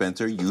Richard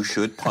Spencer, you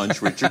should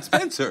punch Richard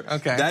Spencer.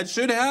 Okay. That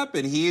should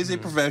happen. He is a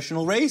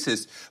professional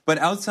racist. But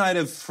outside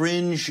of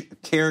fringe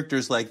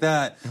characters like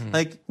that,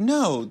 like,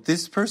 no,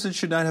 this person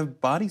should not have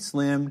body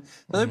slammed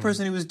the other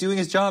person who was doing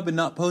his job and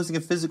not posing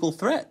a physical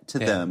threat to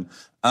them.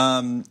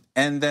 And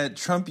that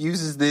Trump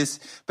uses this,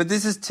 but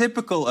this is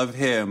typical of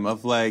him,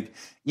 of like,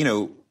 you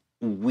know,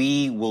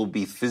 we will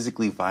be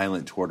physically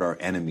violent toward our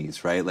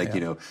enemies, right? Like,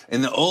 you know,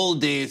 in the old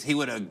days, he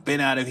would have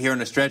been out of here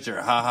on a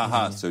stretcher, ha, ha,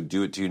 ha. So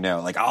do it to you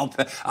now. Like,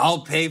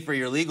 I'll pay for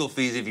your legal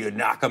fees if you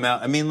knock him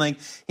out. I mean, like,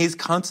 he's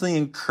constantly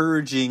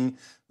encouraging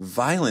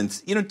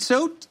violence. You know,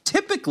 so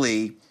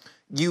typically,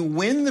 you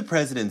win the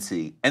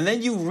presidency, and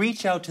then you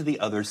reach out to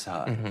the other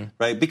side,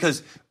 right?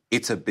 Because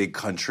it's a big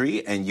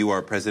country, and you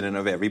are president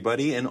of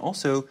everybody. And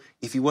also,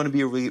 if you want to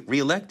be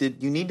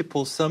reelected, you need to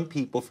pull some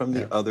people from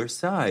the other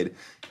side.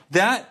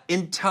 That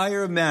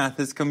entire math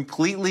has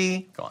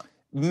completely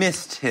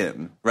missed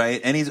him, right?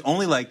 And he's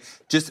only like,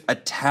 just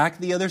attack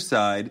the other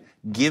side,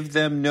 give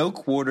them no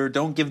quarter,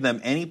 don't give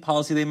them any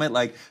policy they might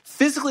like,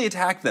 physically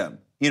attack them,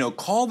 you know,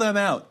 call them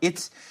out.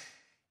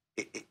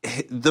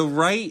 The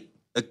right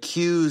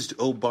accused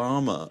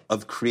Obama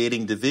of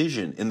creating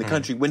division in the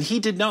country when he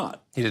did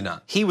not. He did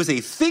not. He was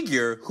a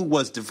figure who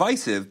was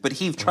divisive, but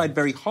he tried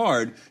very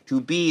hard to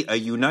be a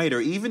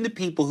uniter, even to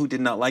people who did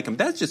not like him.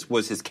 That just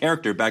was his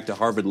character back to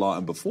Harvard Law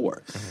and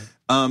before.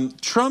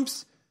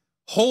 Trump's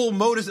whole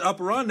modus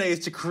operandi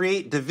is to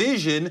create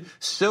division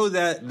so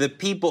that the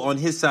people on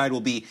his side will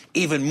be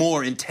even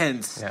more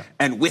intense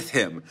and with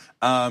him.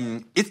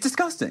 It's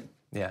disgusting.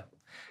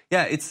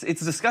 Yeah, it's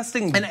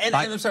disgusting. And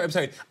I'm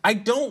sorry. I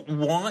don't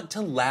want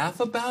to laugh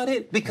about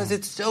it because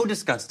it's so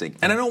disgusting.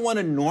 And I don't want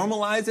to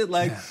normalize it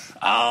like,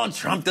 oh,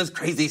 Trump does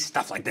crazy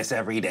stuff like this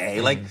every day.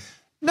 Like,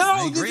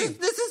 no, this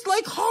is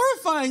like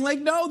horrifying.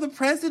 Like, no, the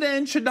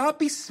president should not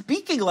be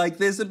speaking like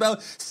this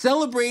about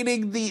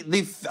celebrating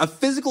a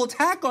physical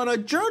attack on a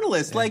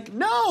journalist. Like,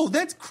 no,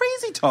 that's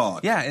crazy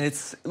talk. Yeah, and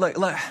it's like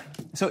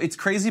so it's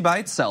crazy by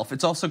itself.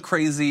 It's also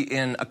crazy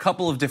in a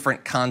couple of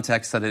different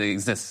contexts that it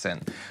exists in.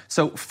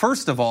 So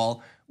first of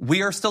all,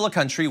 we are still a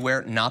country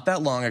where not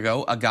that long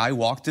ago, a guy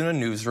walked in a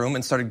newsroom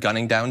and started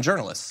gunning down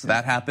journalists.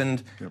 That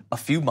happened a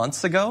few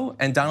months ago,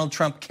 and Donald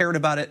Trump cared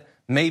about it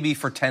maybe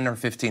for 10 or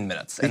 15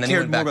 minutes. And then he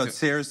cared more about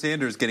Sarah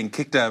Sanders getting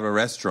kicked out of a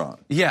restaurant.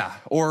 Yeah,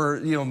 or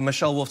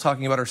Michelle Wolf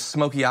talking about her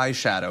smoky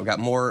eyeshadow. Got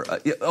more.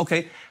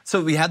 Okay,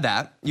 so we had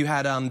that. You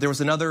had there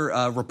was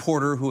another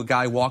reporter who a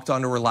guy walked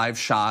onto her live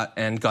shot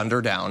and gunned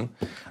her down.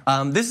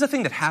 This is a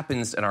thing that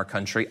happens in our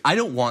country. I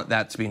don't want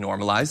that to be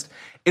normalized.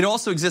 It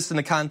also exists in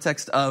the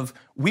context of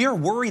we are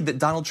worried that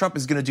Donald Trump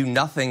is going to do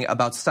nothing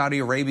about Saudi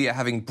Arabia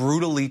having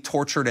brutally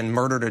tortured and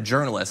murdered a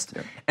journalist.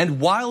 Yep.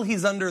 And while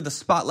he's under the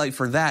spotlight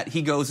for that,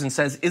 he goes and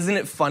says, isn't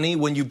it funny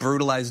when you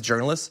brutalize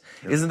journalists?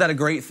 Yep. Isn't that a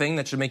great thing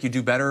that should make you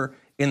do better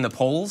in the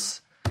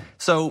polls?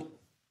 So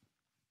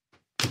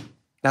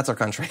that's our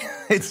country.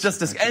 It's just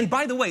this. And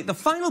by the way, the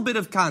final bit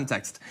of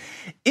context,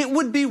 it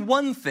would be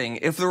one thing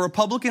if the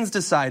Republicans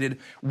decided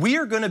we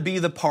are going to be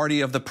the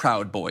party of the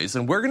Proud Boys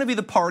and we're going to be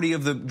the party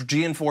of the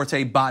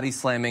Gianforte body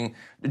slamming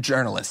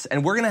journalists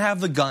and we're going to have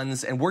the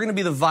guns and we're going to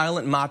be the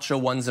violent macho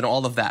ones and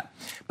all of that.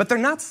 But they're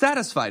not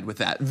satisfied with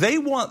that. They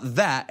want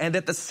that. And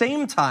at the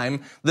same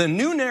time, the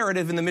new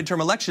narrative in the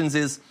midterm elections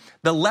is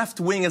the left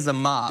wing is a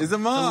mob. Is a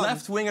mob. The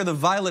left wing are the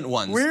violent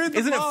ones.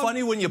 Isn't it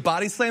funny when you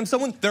body slam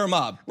someone? They're a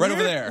mob right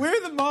over there. We're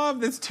the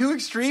mob that's too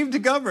extreme to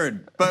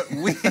govern, but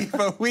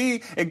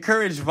we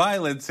encourage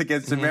violence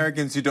against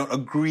Americans who don't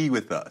agree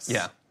with us.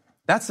 Yeah.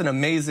 That's an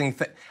amazing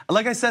thing.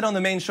 Like I said on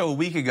the main show a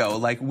week ago,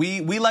 like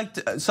we like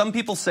to, some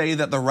people say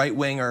that the right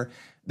wing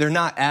they're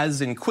not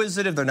as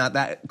inquisitive, they're not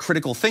that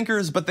critical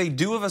thinkers, but they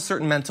do have a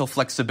certain mental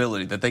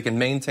flexibility that they can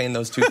maintain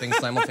those two things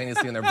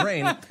simultaneously in their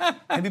brain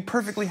and be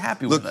perfectly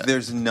happy with it. Look,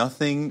 there's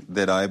nothing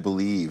that I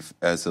believe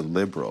as a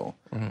liberal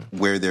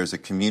where there's a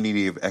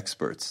community of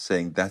experts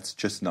saying that's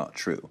just not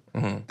true.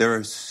 There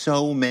are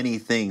so many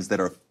things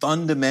that are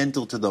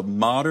fundamental to the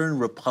modern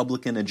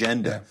Republican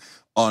agenda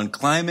on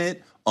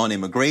climate, on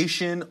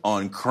immigration,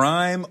 on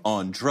crime,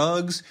 on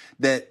drugs,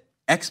 that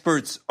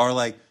experts are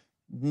like,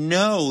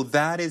 no,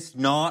 that is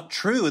not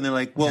true. And they're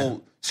like,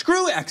 well,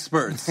 screw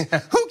experts.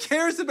 Who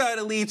cares about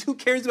elites? Who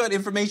cares about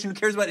information? Who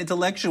cares about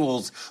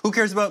intellectuals? Who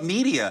cares about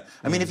media?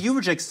 I mean, if you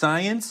reject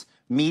science,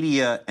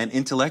 media, and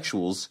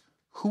intellectuals,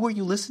 who are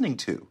you listening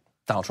to?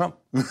 Donald Trump,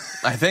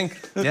 I think.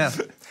 Yeah,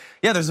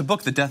 there's a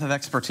book, The Death of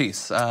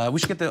Expertise. We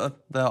should get the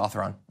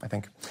author on, I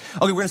think.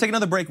 Okay, we're going to take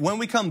another break. When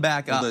we come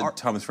back... the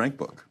Thomas Frank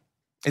book.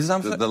 Is it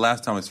Thomas Frank? The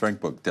last Thomas Frank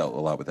book dealt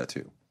a lot with that,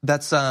 too.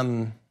 That's...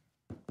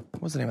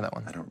 What's the name of that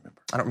one? I don't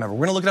remember.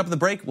 We're going to look it up at the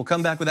break. We'll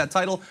come back with that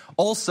title.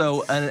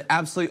 Also, an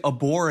absolutely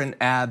abhorrent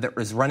ad that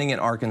is running in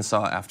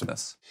Arkansas after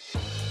this.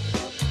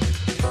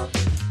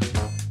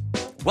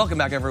 Welcome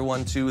back,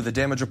 everyone, to the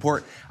Damage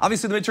Report.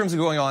 Obviously, the midterms are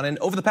going on, and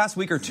over the past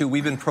week or two,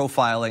 we've been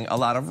profiling a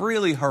lot of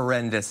really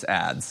horrendous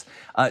ads.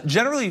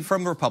 Generally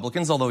from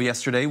Republicans, although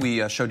yesterday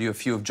we showed you a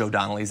few of Joe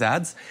Donnelly's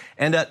ads.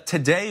 And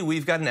today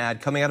we've got an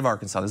ad coming out of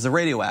Arkansas. This is a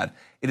radio ad.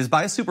 It is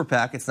by a super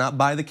PAC. It's not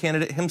by the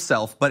candidate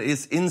himself, but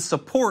it's in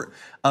support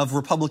of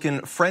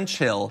Republican French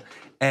Hill.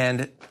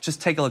 And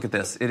just take a look at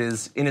this. It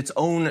is, in its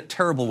own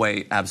terrible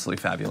way,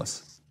 absolutely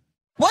fabulous.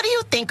 What do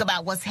you think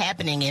about what's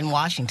happening in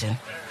Washington?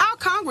 Our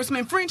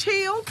Congressman French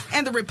Hill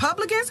and the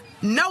Republicans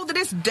know that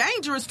it's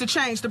dangerous to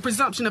change the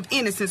presumption of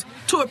innocence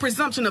to a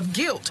presumption of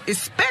guilt,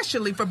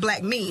 especially for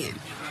black men.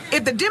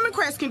 If the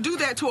Democrats can do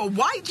that to a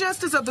white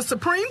justice of the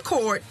Supreme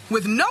Court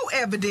with no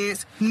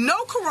evidence,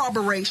 no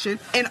corroboration,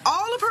 and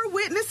all of her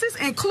witnesses,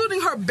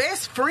 including her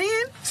best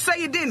friend, say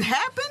it didn't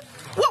happen,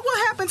 what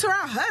will happen to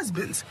our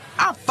husbands,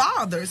 our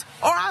fathers,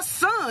 or our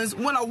sons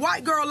when a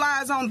white girl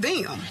lies on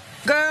them?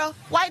 Girl,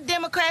 white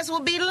Democrats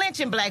will be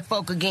lynching black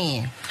folk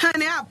again.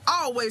 Honey, I've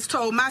always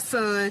told my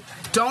son,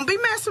 don't be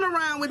messing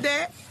around with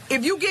that.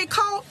 If you get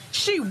caught,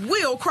 she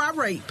will cry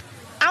rape.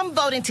 I'm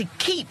voting to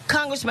keep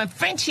Congressman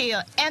French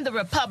Hill and the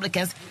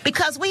Republicans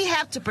because we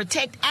have to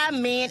protect our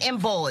men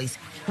and boys.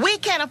 We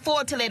can't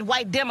afford to let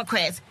white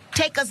Democrats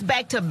take us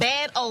back to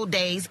bad old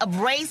days of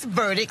race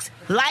verdicts,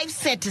 life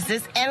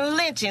sentences, and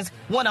lynchings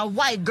when a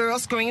white girl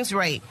screams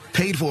rape.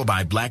 Paid for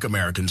by Black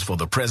Americans for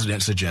the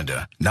President's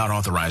Agenda. Not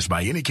authorized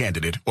by any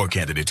candidate or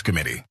candidates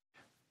committee.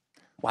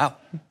 Wow.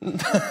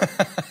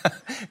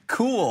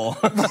 Cool.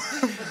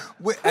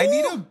 Wait, I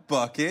need a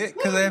bucket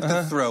because I have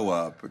to throw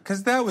up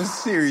because that was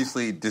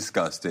seriously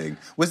disgusting.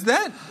 Was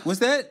that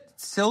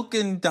Silk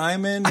and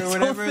Diamond or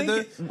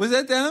whatever? Was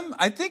that them?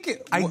 I think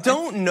it. I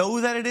don't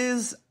know that it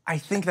is. I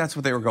think that's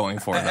what they were going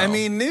for. I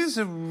mean, there's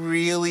a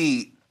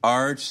really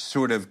arch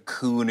sort of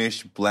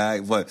coonish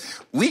black.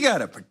 We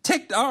gotta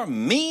protect our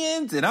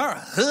men and our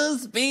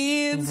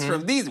husbands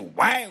from these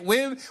white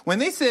women. When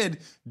they said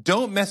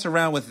don't mess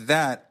around with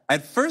that,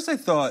 at first I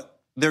thought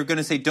they were going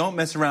to say don't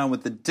mess around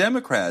with the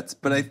Democrats,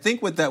 but I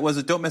think what that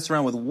was don't mess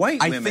around with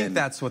white women. I think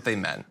that's what they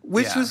meant.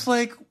 Which was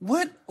like,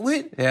 what?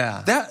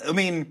 Yeah. That, I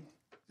mean,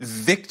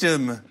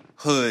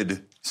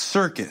 victimhood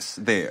circus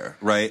there,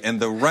 right? And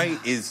the right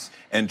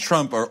and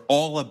Trump are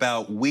all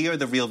about we are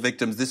the real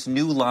victims. This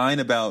new line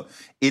about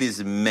it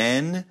is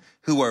men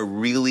who are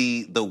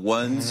really the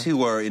ones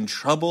who are in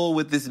trouble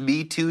with this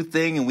Me Too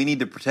thing, and we need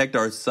to protect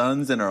our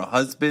sons and our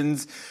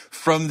husbands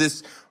from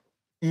this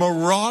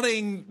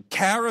marauding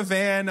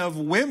caravan of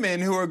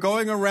women who are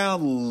going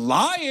around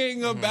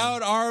lying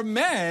about our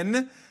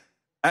men.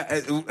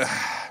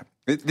 That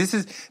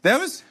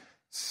was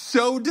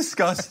so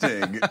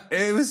disgusting.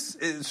 It was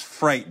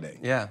frightening.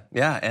 Yeah,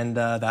 and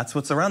that's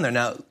what's around there.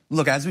 Now,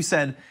 look, as we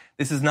said,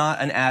 this is not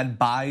an ad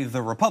by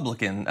the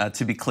Republican,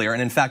 to be clear.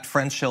 And in fact,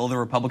 French Hill, the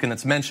Republican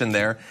that's mentioned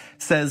there,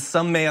 says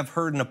some may have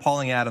heard an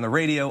appalling ad on the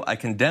radio. I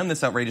condemn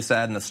this outrageous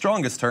ad in the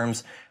strongest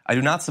terms. I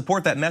do not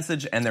support that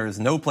message, and there is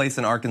no place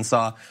in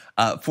Arkansas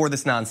for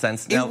this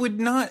nonsense. Now, it would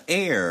not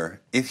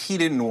air if he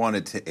didn't want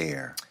it to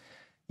air.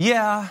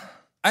 Yeah.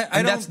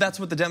 That's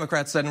what the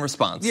Democrats said in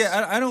response.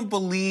 Yeah, I don't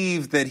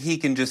believe that he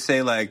can just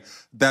say like,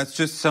 that's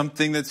just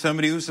something that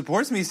somebody who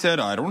supports me said.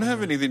 I don't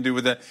have anything to do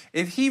with that.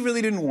 If he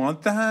really didn't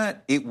want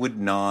that, it would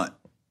not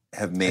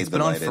have made the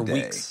light of day.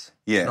 Weeks.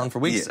 Yeah, on for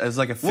weeks. It was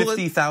like a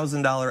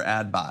 $50,000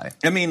 ad buy.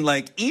 I mean,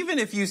 like, even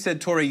if you said,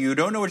 Touré, you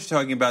don't know what you're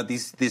talking about.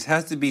 This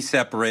has to be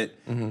separate.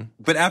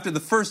 But after the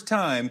first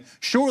time,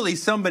 surely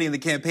somebody in the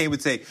campaign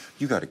would say,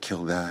 "You got to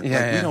kill that. We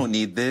don't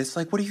need this.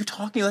 Like, what are you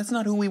talking about? That's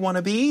not who we want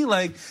to be."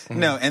 Like,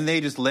 no, and they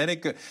just let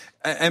it go.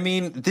 I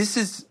mean, this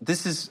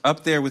is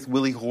up there with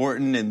Willie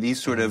Horton and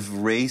these sort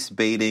of race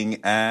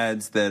baiting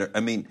ads that are.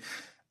 I mean,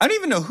 I don't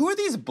even know, who are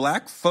these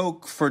black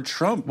folk for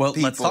Trump Well,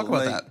 people? let's talk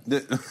about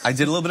that. I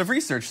did a little bit of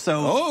research.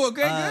 So,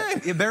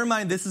 good. Bear in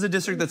mind, this is a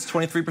district that's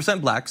 23%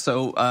 black.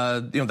 So,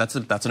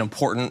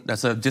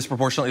 that's a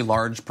disproportionately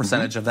large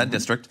percentage of that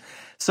district.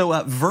 So,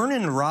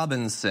 Vernon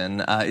Robinson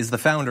is the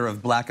founder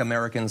of Black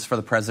Americans for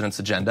the President's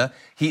Agenda.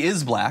 He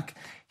is black.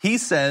 He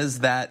says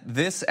that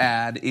this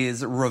ad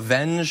is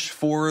revenge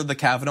for the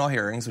Kavanaugh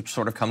hearings, which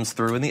sort of comes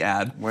through in the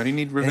ad. Why do you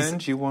need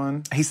revenge? You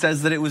won. He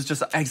says that it was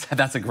just,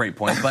 that's a great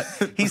point, but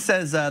he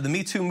says the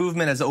Me Too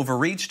movement has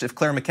overreached. If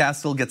Claire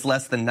McCaskill gets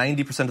less than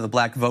 90% of the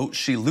black vote,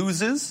 she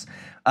loses.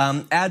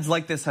 Ads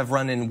like this have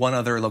run in one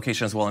other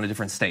location as well in a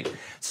different state.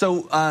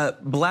 So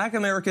Black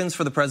Americans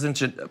for the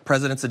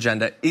President's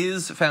Agenda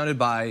is founded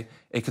by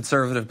a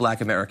conservative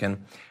black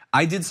American.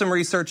 I did some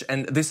research,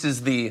 and this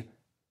is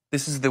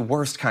the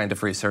worst kind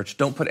of research.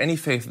 Don't put any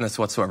faith in this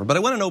whatsoever. But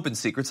I went on Open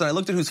Secrets and I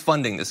looked at who's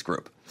funding this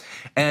group.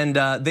 And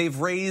they've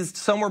raised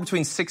somewhere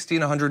between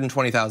 $60,000 and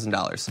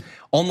 $120,000,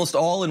 almost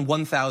all in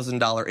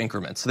 $1,000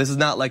 increments. So this is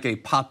not like a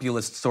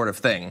populist sort of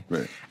thing.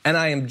 Right. And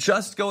I am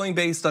just going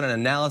based on an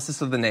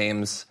analysis of the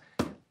names.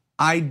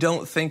 I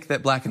don't think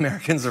that black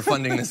Americans are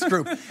funding this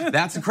group.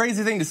 That's a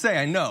crazy thing to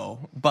say, I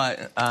know,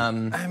 but I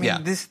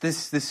mean, this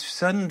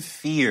sudden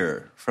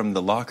fear from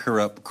the lock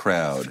her up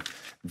crowd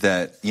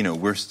that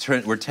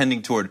we're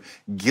tending toward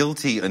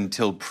guilty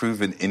until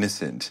proven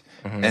innocent,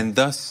 and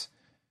thus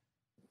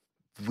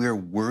we're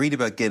worried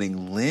about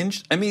getting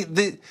lynched. I mean,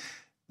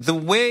 the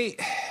way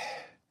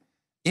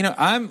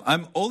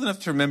I'm old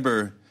enough to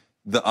remember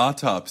the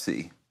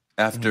autopsy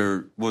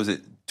after what was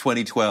it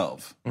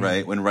 2012,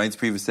 right, when Reince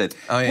Priebus said,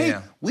 "Hey,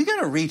 we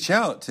got to reach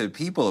out to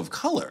people of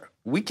color.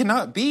 We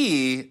cannot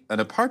be an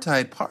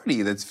apartheid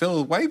party that's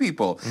filled with white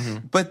people,"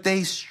 but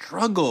they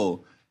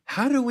struggle.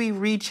 How do we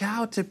reach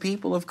out to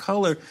people of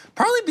color?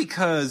 Partly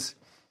because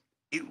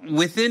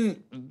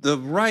within the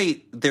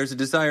right, there's a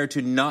desire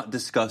to not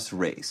discuss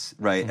race,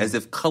 right? As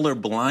if color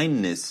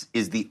blindness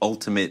is the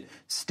ultimate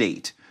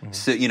state.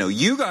 So,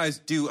 you guys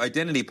do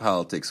identity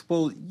politics.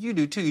 Well, you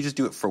do too. You just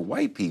do it for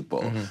white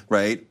people,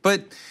 right?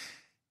 But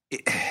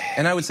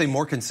and I would say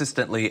more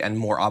consistently and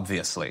more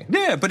obviously.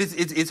 Yeah, but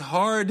it's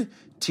hard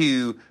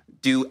to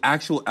do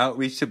actual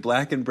outreach to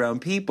black and brown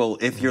people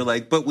if you're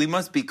like, but we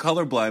must be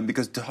colorblind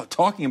because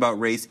talking about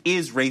race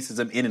is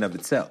racism in and of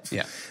itself.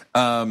 Yeah.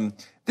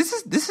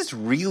 This is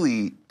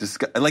really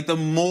disgusting. Like, the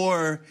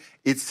more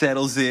it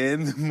settles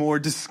in, the more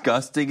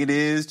disgusting it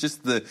is.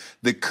 Just the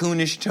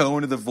coonish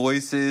tone of the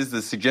voices,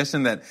 the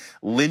suggestion that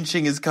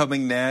lynching is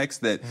coming next,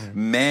 that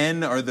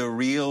men are the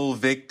real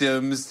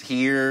victims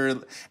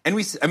here.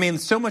 And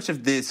so much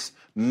of this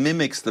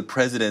mimics the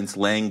president's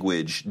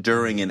language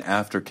during and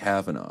after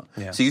Kavanaugh.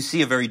 Yeah. So you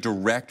see a very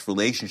direct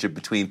relationship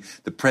between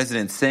the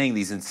president saying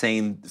these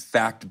insane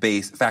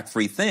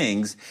fact-free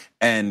things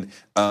and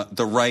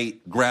the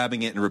right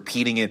grabbing it and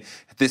repeating it.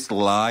 This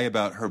lie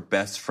about her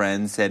best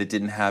friend said it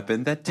didn't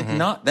happen. That did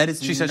not. That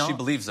is. She says she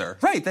believes her.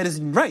 Right. That is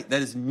right.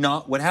 That is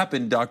not what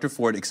happened. Dr.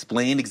 Ford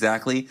explained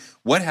exactly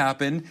what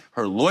happened.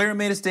 Her lawyer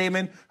made a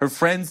statement. Her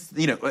friends.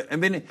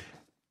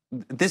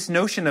 This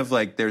notion of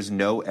like there's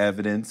no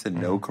evidence and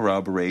no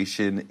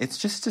corroboration, it's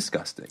just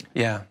disgusting.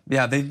 Yeah.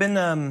 They've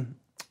been.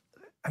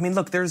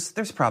 Look, there's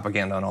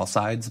propaganda on all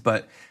sides,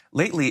 but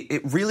lately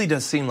it really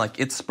does seem like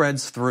it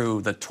spreads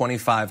through the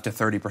 25 to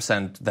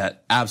 30%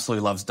 that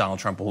absolutely loves Donald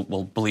Trump,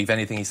 will believe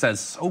anything he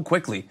says so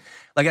quickly.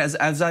 Like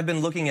as I've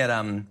been looking at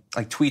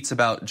like tweets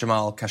about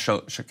Jamal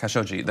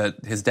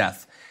Khashoggi, his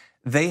death.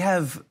 they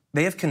have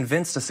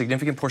convinced a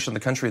significant portion of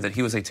the country that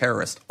he was a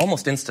terrorist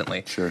almost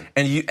instantly. Sure.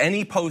 And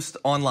any post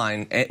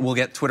online will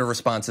get Twitter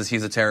responses,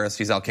 he's a terrorist,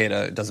 he's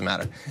Al-Qaeda, it doesn't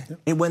matter. Yep.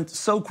 It went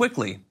so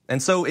quickly.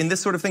 And so in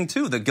this sort of thing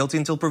too, the guilty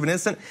until proven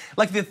innocent,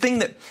 like the thing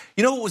that,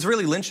 what was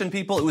really lynching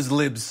people? It was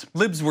libs.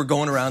 Libs were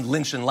going around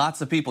lynching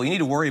lots of people. You need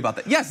to worry about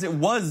that. Yes, it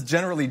was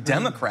generally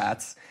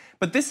Democrats,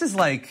 but this is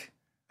like.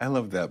 I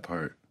love that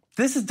part.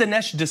 This is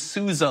Dinesh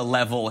D'Souza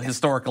level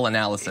historical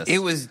analysis. It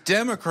was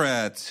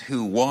Democrats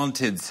who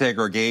wanted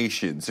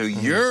segregation, so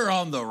you're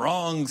on the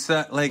wrong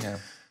side.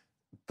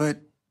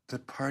 But the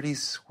party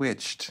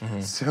switched.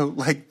 So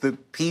the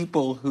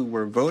people who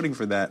were voting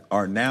for that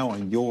are now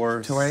on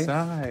your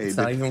side. It's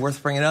not even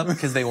worth bringing up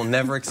because they will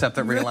never accept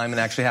that realignment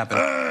actually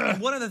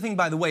happened. One other thing,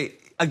 by the way,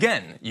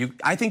 again,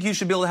 I think you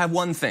should be able to have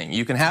one thing.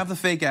 You can have the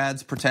fake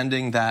ads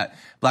pretending that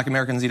black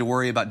Americans need to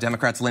worry about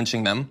Democrats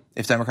lynching them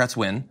if Democrats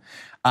win.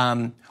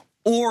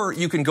 Or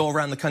you can go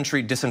around the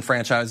country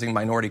disenfranchising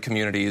minority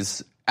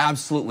communities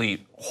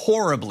absolutely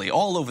horribly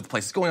all over the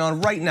place. It's going on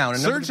right now in a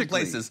number of different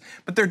places,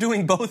 but they're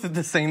doing both at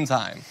the same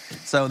time.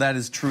 So that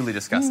is truly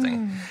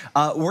disgusting.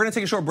 We're gonna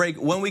take a short break.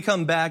 When we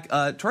come back,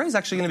 Touré is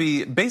actually gonna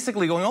be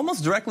basically going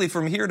almost directly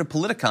from here to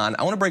Politicon.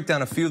 I wanna break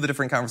down a few of the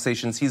different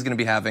conversations he's gonna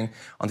be having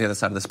on the other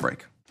side of this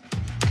break.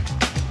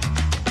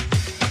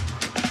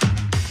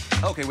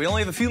 Okay, we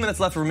only have a few minutes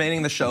left remaining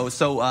in the show.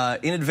 So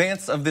in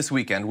advance of this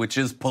weekend, which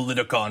is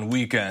Politicon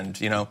weekend,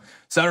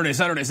 Saturday. And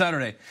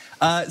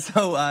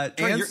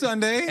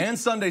Sunday. And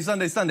Sunday,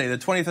 the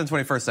 20th and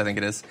 21st, I think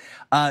it is.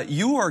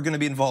 You are gonna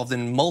be involved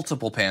in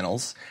multiple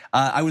panels.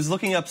 I was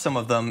looking up some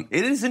of them.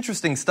 It is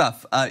interesting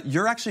stuff.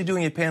 You're actually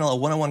doing a panel, a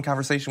one-on-one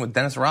conversation with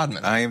Dennis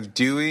Rodman. I am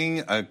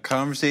doing a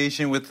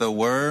conversation with the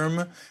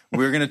worm.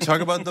 We're gonna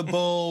talk about the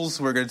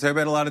bulls. We're gonna talk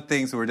about a lot of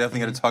things. We're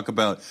definitely gonna talk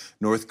about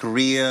North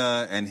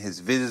Korea and his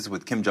visits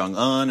with Kim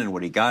Jong-un and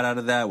what he got out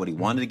of that, what he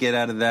wanted to get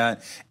out of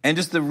that, and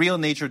just the real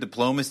nature of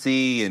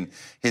diplomacy and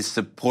his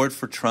support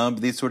for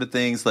Trump, these sort of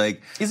things.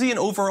 Is he an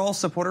overall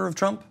supporter of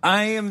Trump?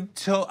 I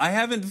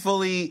haven't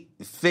fully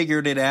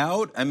figured it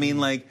out. I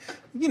mean, a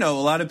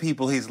lot of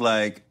people, he's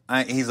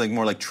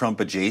more like Trump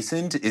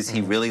adjacent. Is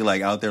he really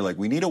out there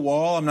we need a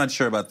wall? I'm not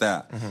sure about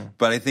that.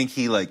 But I think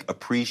he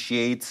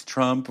appreciates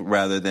Trump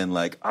rather than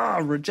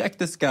reject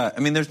this guy.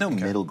 I mean, there's no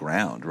middle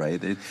ground,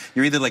 right?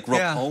 You're either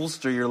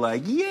repulsed or you're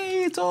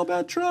yay, it's all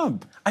about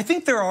Trump. I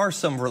think there are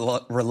some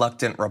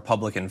reluctant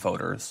Republican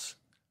voters.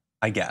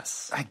 I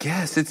guess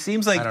it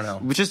seems like, I don't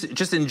know.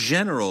 Just in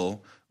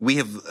general, we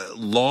have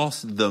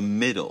lost the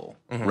middle,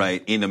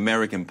 right, in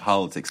American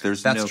politics.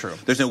 That's true.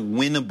 There's no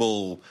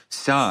winnable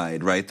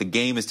side, right? The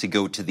game is to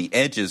go to the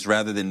edges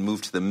rather than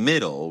move to the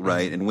middle,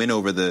 right, and win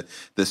over the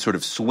sort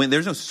of swing.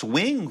 There's no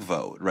swing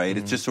vote, right?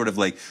 It's just sort of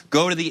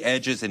go to the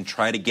edges and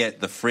try to get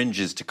the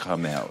fringes to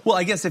come out. Well,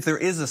 I guess if there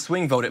is a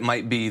swing vote, it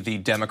might be the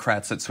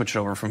Democrats that switched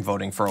over from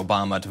voting for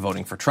Obama to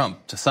voting for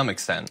Trump to some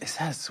extent. Is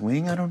that a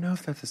swing? I don't know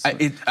if that's a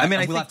swing.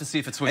 We'll have to see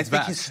if it swings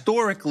back. I think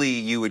historically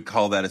you would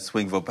call that a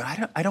swing vote, but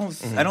I don't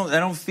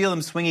feel them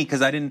swingy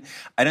because I didn't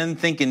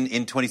think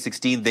in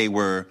 2016 they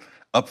were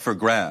up for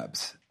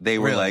grabs. They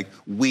were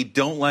we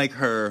don't like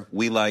her,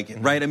 we like it,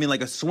 right? I mean,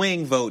 a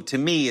swing vote to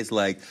me is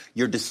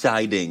you're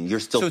deciding, you're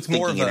still thinking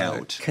it out. So it's more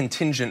of a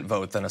contingent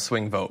vote than a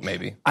swing vote,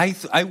 maybe.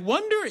 I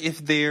wonder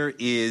if there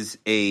is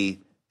a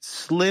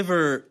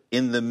sliver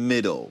in the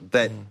middle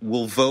that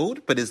will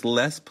vote but is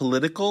less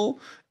political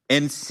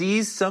and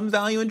sees some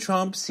value in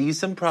Trump, sees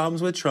some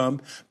problems with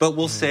Trump, but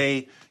will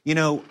say,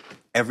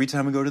 every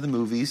time I go to the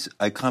movies,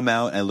 I come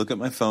out and I look at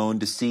my phone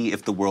to see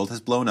if the world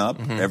has blown up.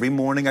 Every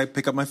morning I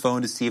pick up my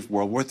phone to see if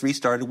World War III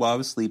started while I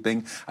was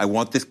sleeping. I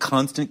want this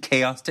constant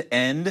chaos to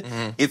end.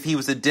 If he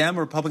was a Dem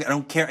or Republican, I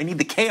don't care. I need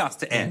the chaos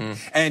to end.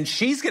 And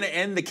she's going to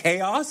end the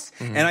chaos,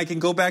 and I can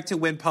go back to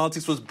when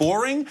politics was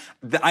boring.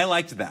 I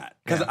liked that.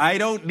 Because I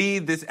don't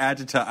need this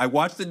agita. I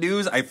watch the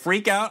news, I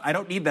freak out. I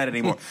don't need that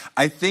anymore.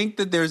 I think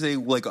that there's a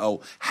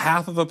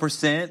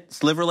 0.5%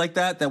 sliver like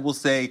that will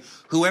say,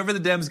 whoever the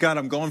Dems got,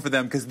 I'm going for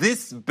them because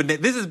this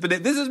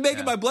is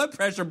making my blood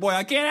pressure. Boy,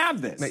 I can't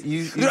have this.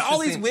 There are all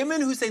these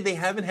women who say they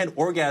haven't had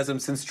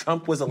orgasms since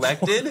Trump was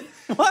elected.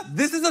 What?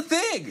 This is a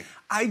thing.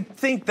 I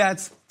think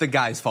that's the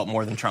guy's fault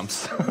more than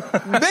Trump's.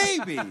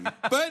 Maybe,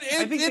 but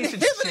it's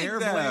inhibiting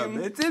them.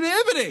 It's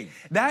inhibiting.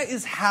 That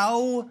is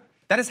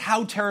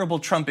how terrible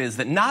Trump is,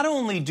 that not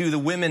only do the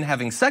women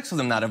having sex with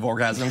him not have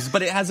orgasms,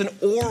 but it has an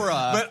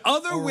aura. But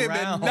other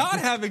women not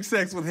having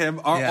sex with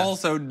him are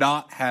also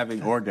not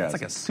having orgasms. It's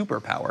like a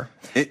superpower.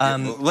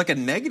 Like a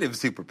negative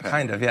superpower.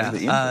 Kind of,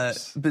 yeah.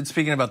 But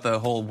speaking about the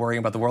whole worrying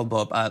about the world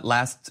blow up,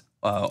 last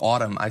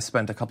autumn I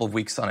spent a couple of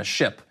weeks on a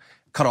ship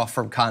cut off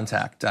from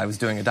contact. I was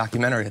doing a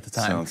documentary at the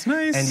time. Sounds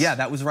nice. And yeah,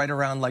 that was right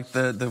around like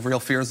the real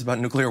fears about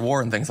nuclear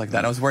war and things like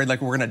that. I was worried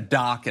like we're gonna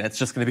dock and it's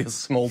just gonna be a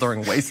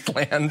smoldering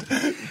wasteland.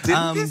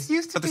 Didn't this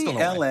used to be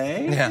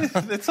LA? Yeah.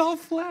 It's all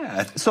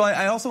flat. So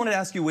I also wanted to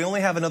ask you, we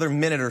only have another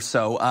minute or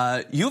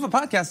so. You have a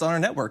podcast on our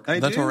network,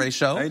 The Touré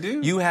Show. I do.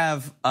 You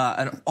have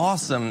an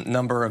awesome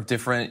number of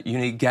different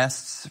unique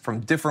guests from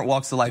different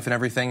walks of life and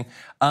everything.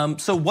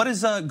 So what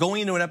is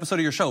going into an episode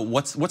of your show?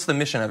 What's the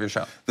mission of your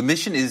show? The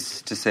mission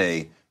is to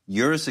say,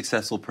 you're a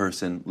successful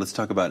person. Let's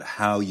talk about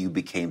how you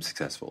became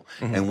successful.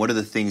 And what are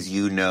the things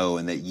you know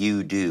and that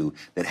you do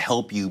that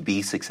help you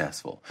be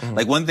successful.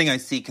 Like one thing I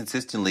see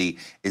consistently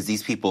is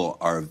these people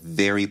are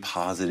very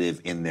positive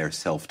in their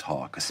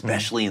self-talk,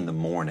 especially in the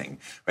morning,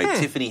 right?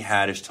 Tiffany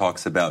Haddish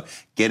talks about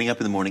getting up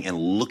in the morning and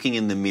looking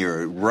in the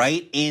mirror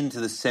right into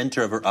the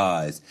center of her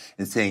eyes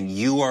and saying,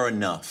 you are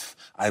enough.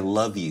 I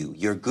love you.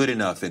 You're good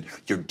enough, and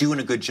you're doing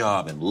a good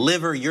job. And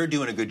liver, you're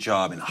doing a good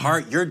job. And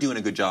heart, you're doing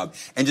a good job.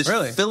 And just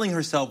filling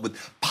herself with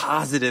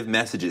positive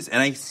messages.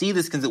 And I see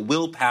this because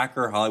Will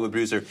Packer, Hollywood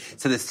producer,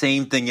 said the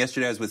same thing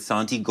yesterday. I was with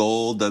Santi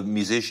Gold, the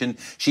musician.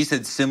 She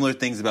said similar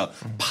things about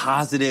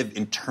positive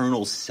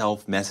internal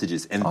self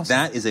messages. And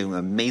that is an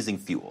amazing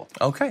fuel.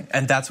 Okay,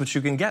 and that's what you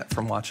can get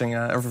from watching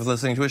or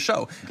listening to his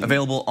show.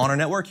 Available on our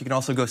network. You can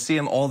also go see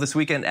him all this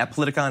weekend at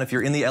Politicon. If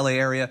you're in the LA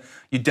area,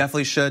 you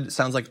definitely should.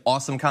 Sounds like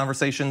awesome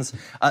conversations.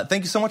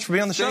 Thank you so much for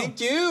being on the show.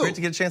 Thank you. Great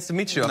to get a chance to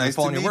meet you. I've been Nice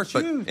following to your work,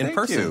 meet you. but in Thank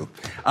person. you.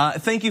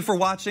 Thank you for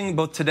watching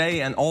both today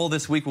and all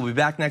this week. We'll be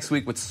back next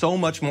week with so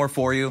much more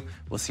for you.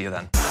 We'll see you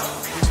then.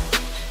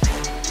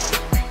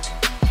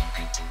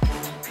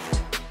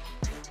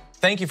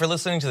 Thank you for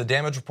listening to the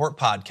Damage Report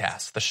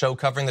podcast, the show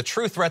covering the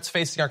true threats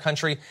facing our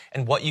country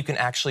and what you can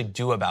actually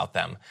do about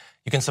them.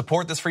 You can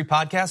support this free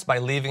podcast by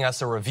leaving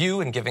us a review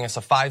and giving us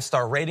a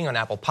 5-star rating on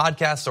Apple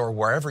Podcasts or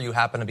wherever you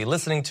happen to be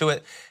listening to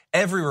it.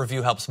 Every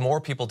review helps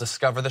more people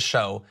discover the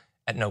show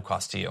at no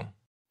cost to you.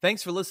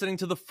 Thanks for listening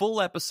to the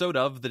full episode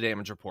of The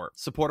Damage Report.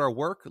 Support our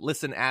work,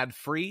 listen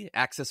ad-free,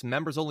 access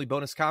members-only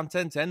bonus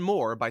content, and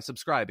more by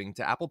subscribing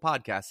to Apple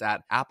Podcasts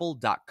at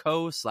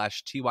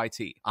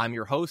apple.co/TYT. I'm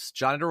your host,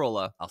 John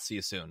Derola. I'll see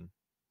you soon.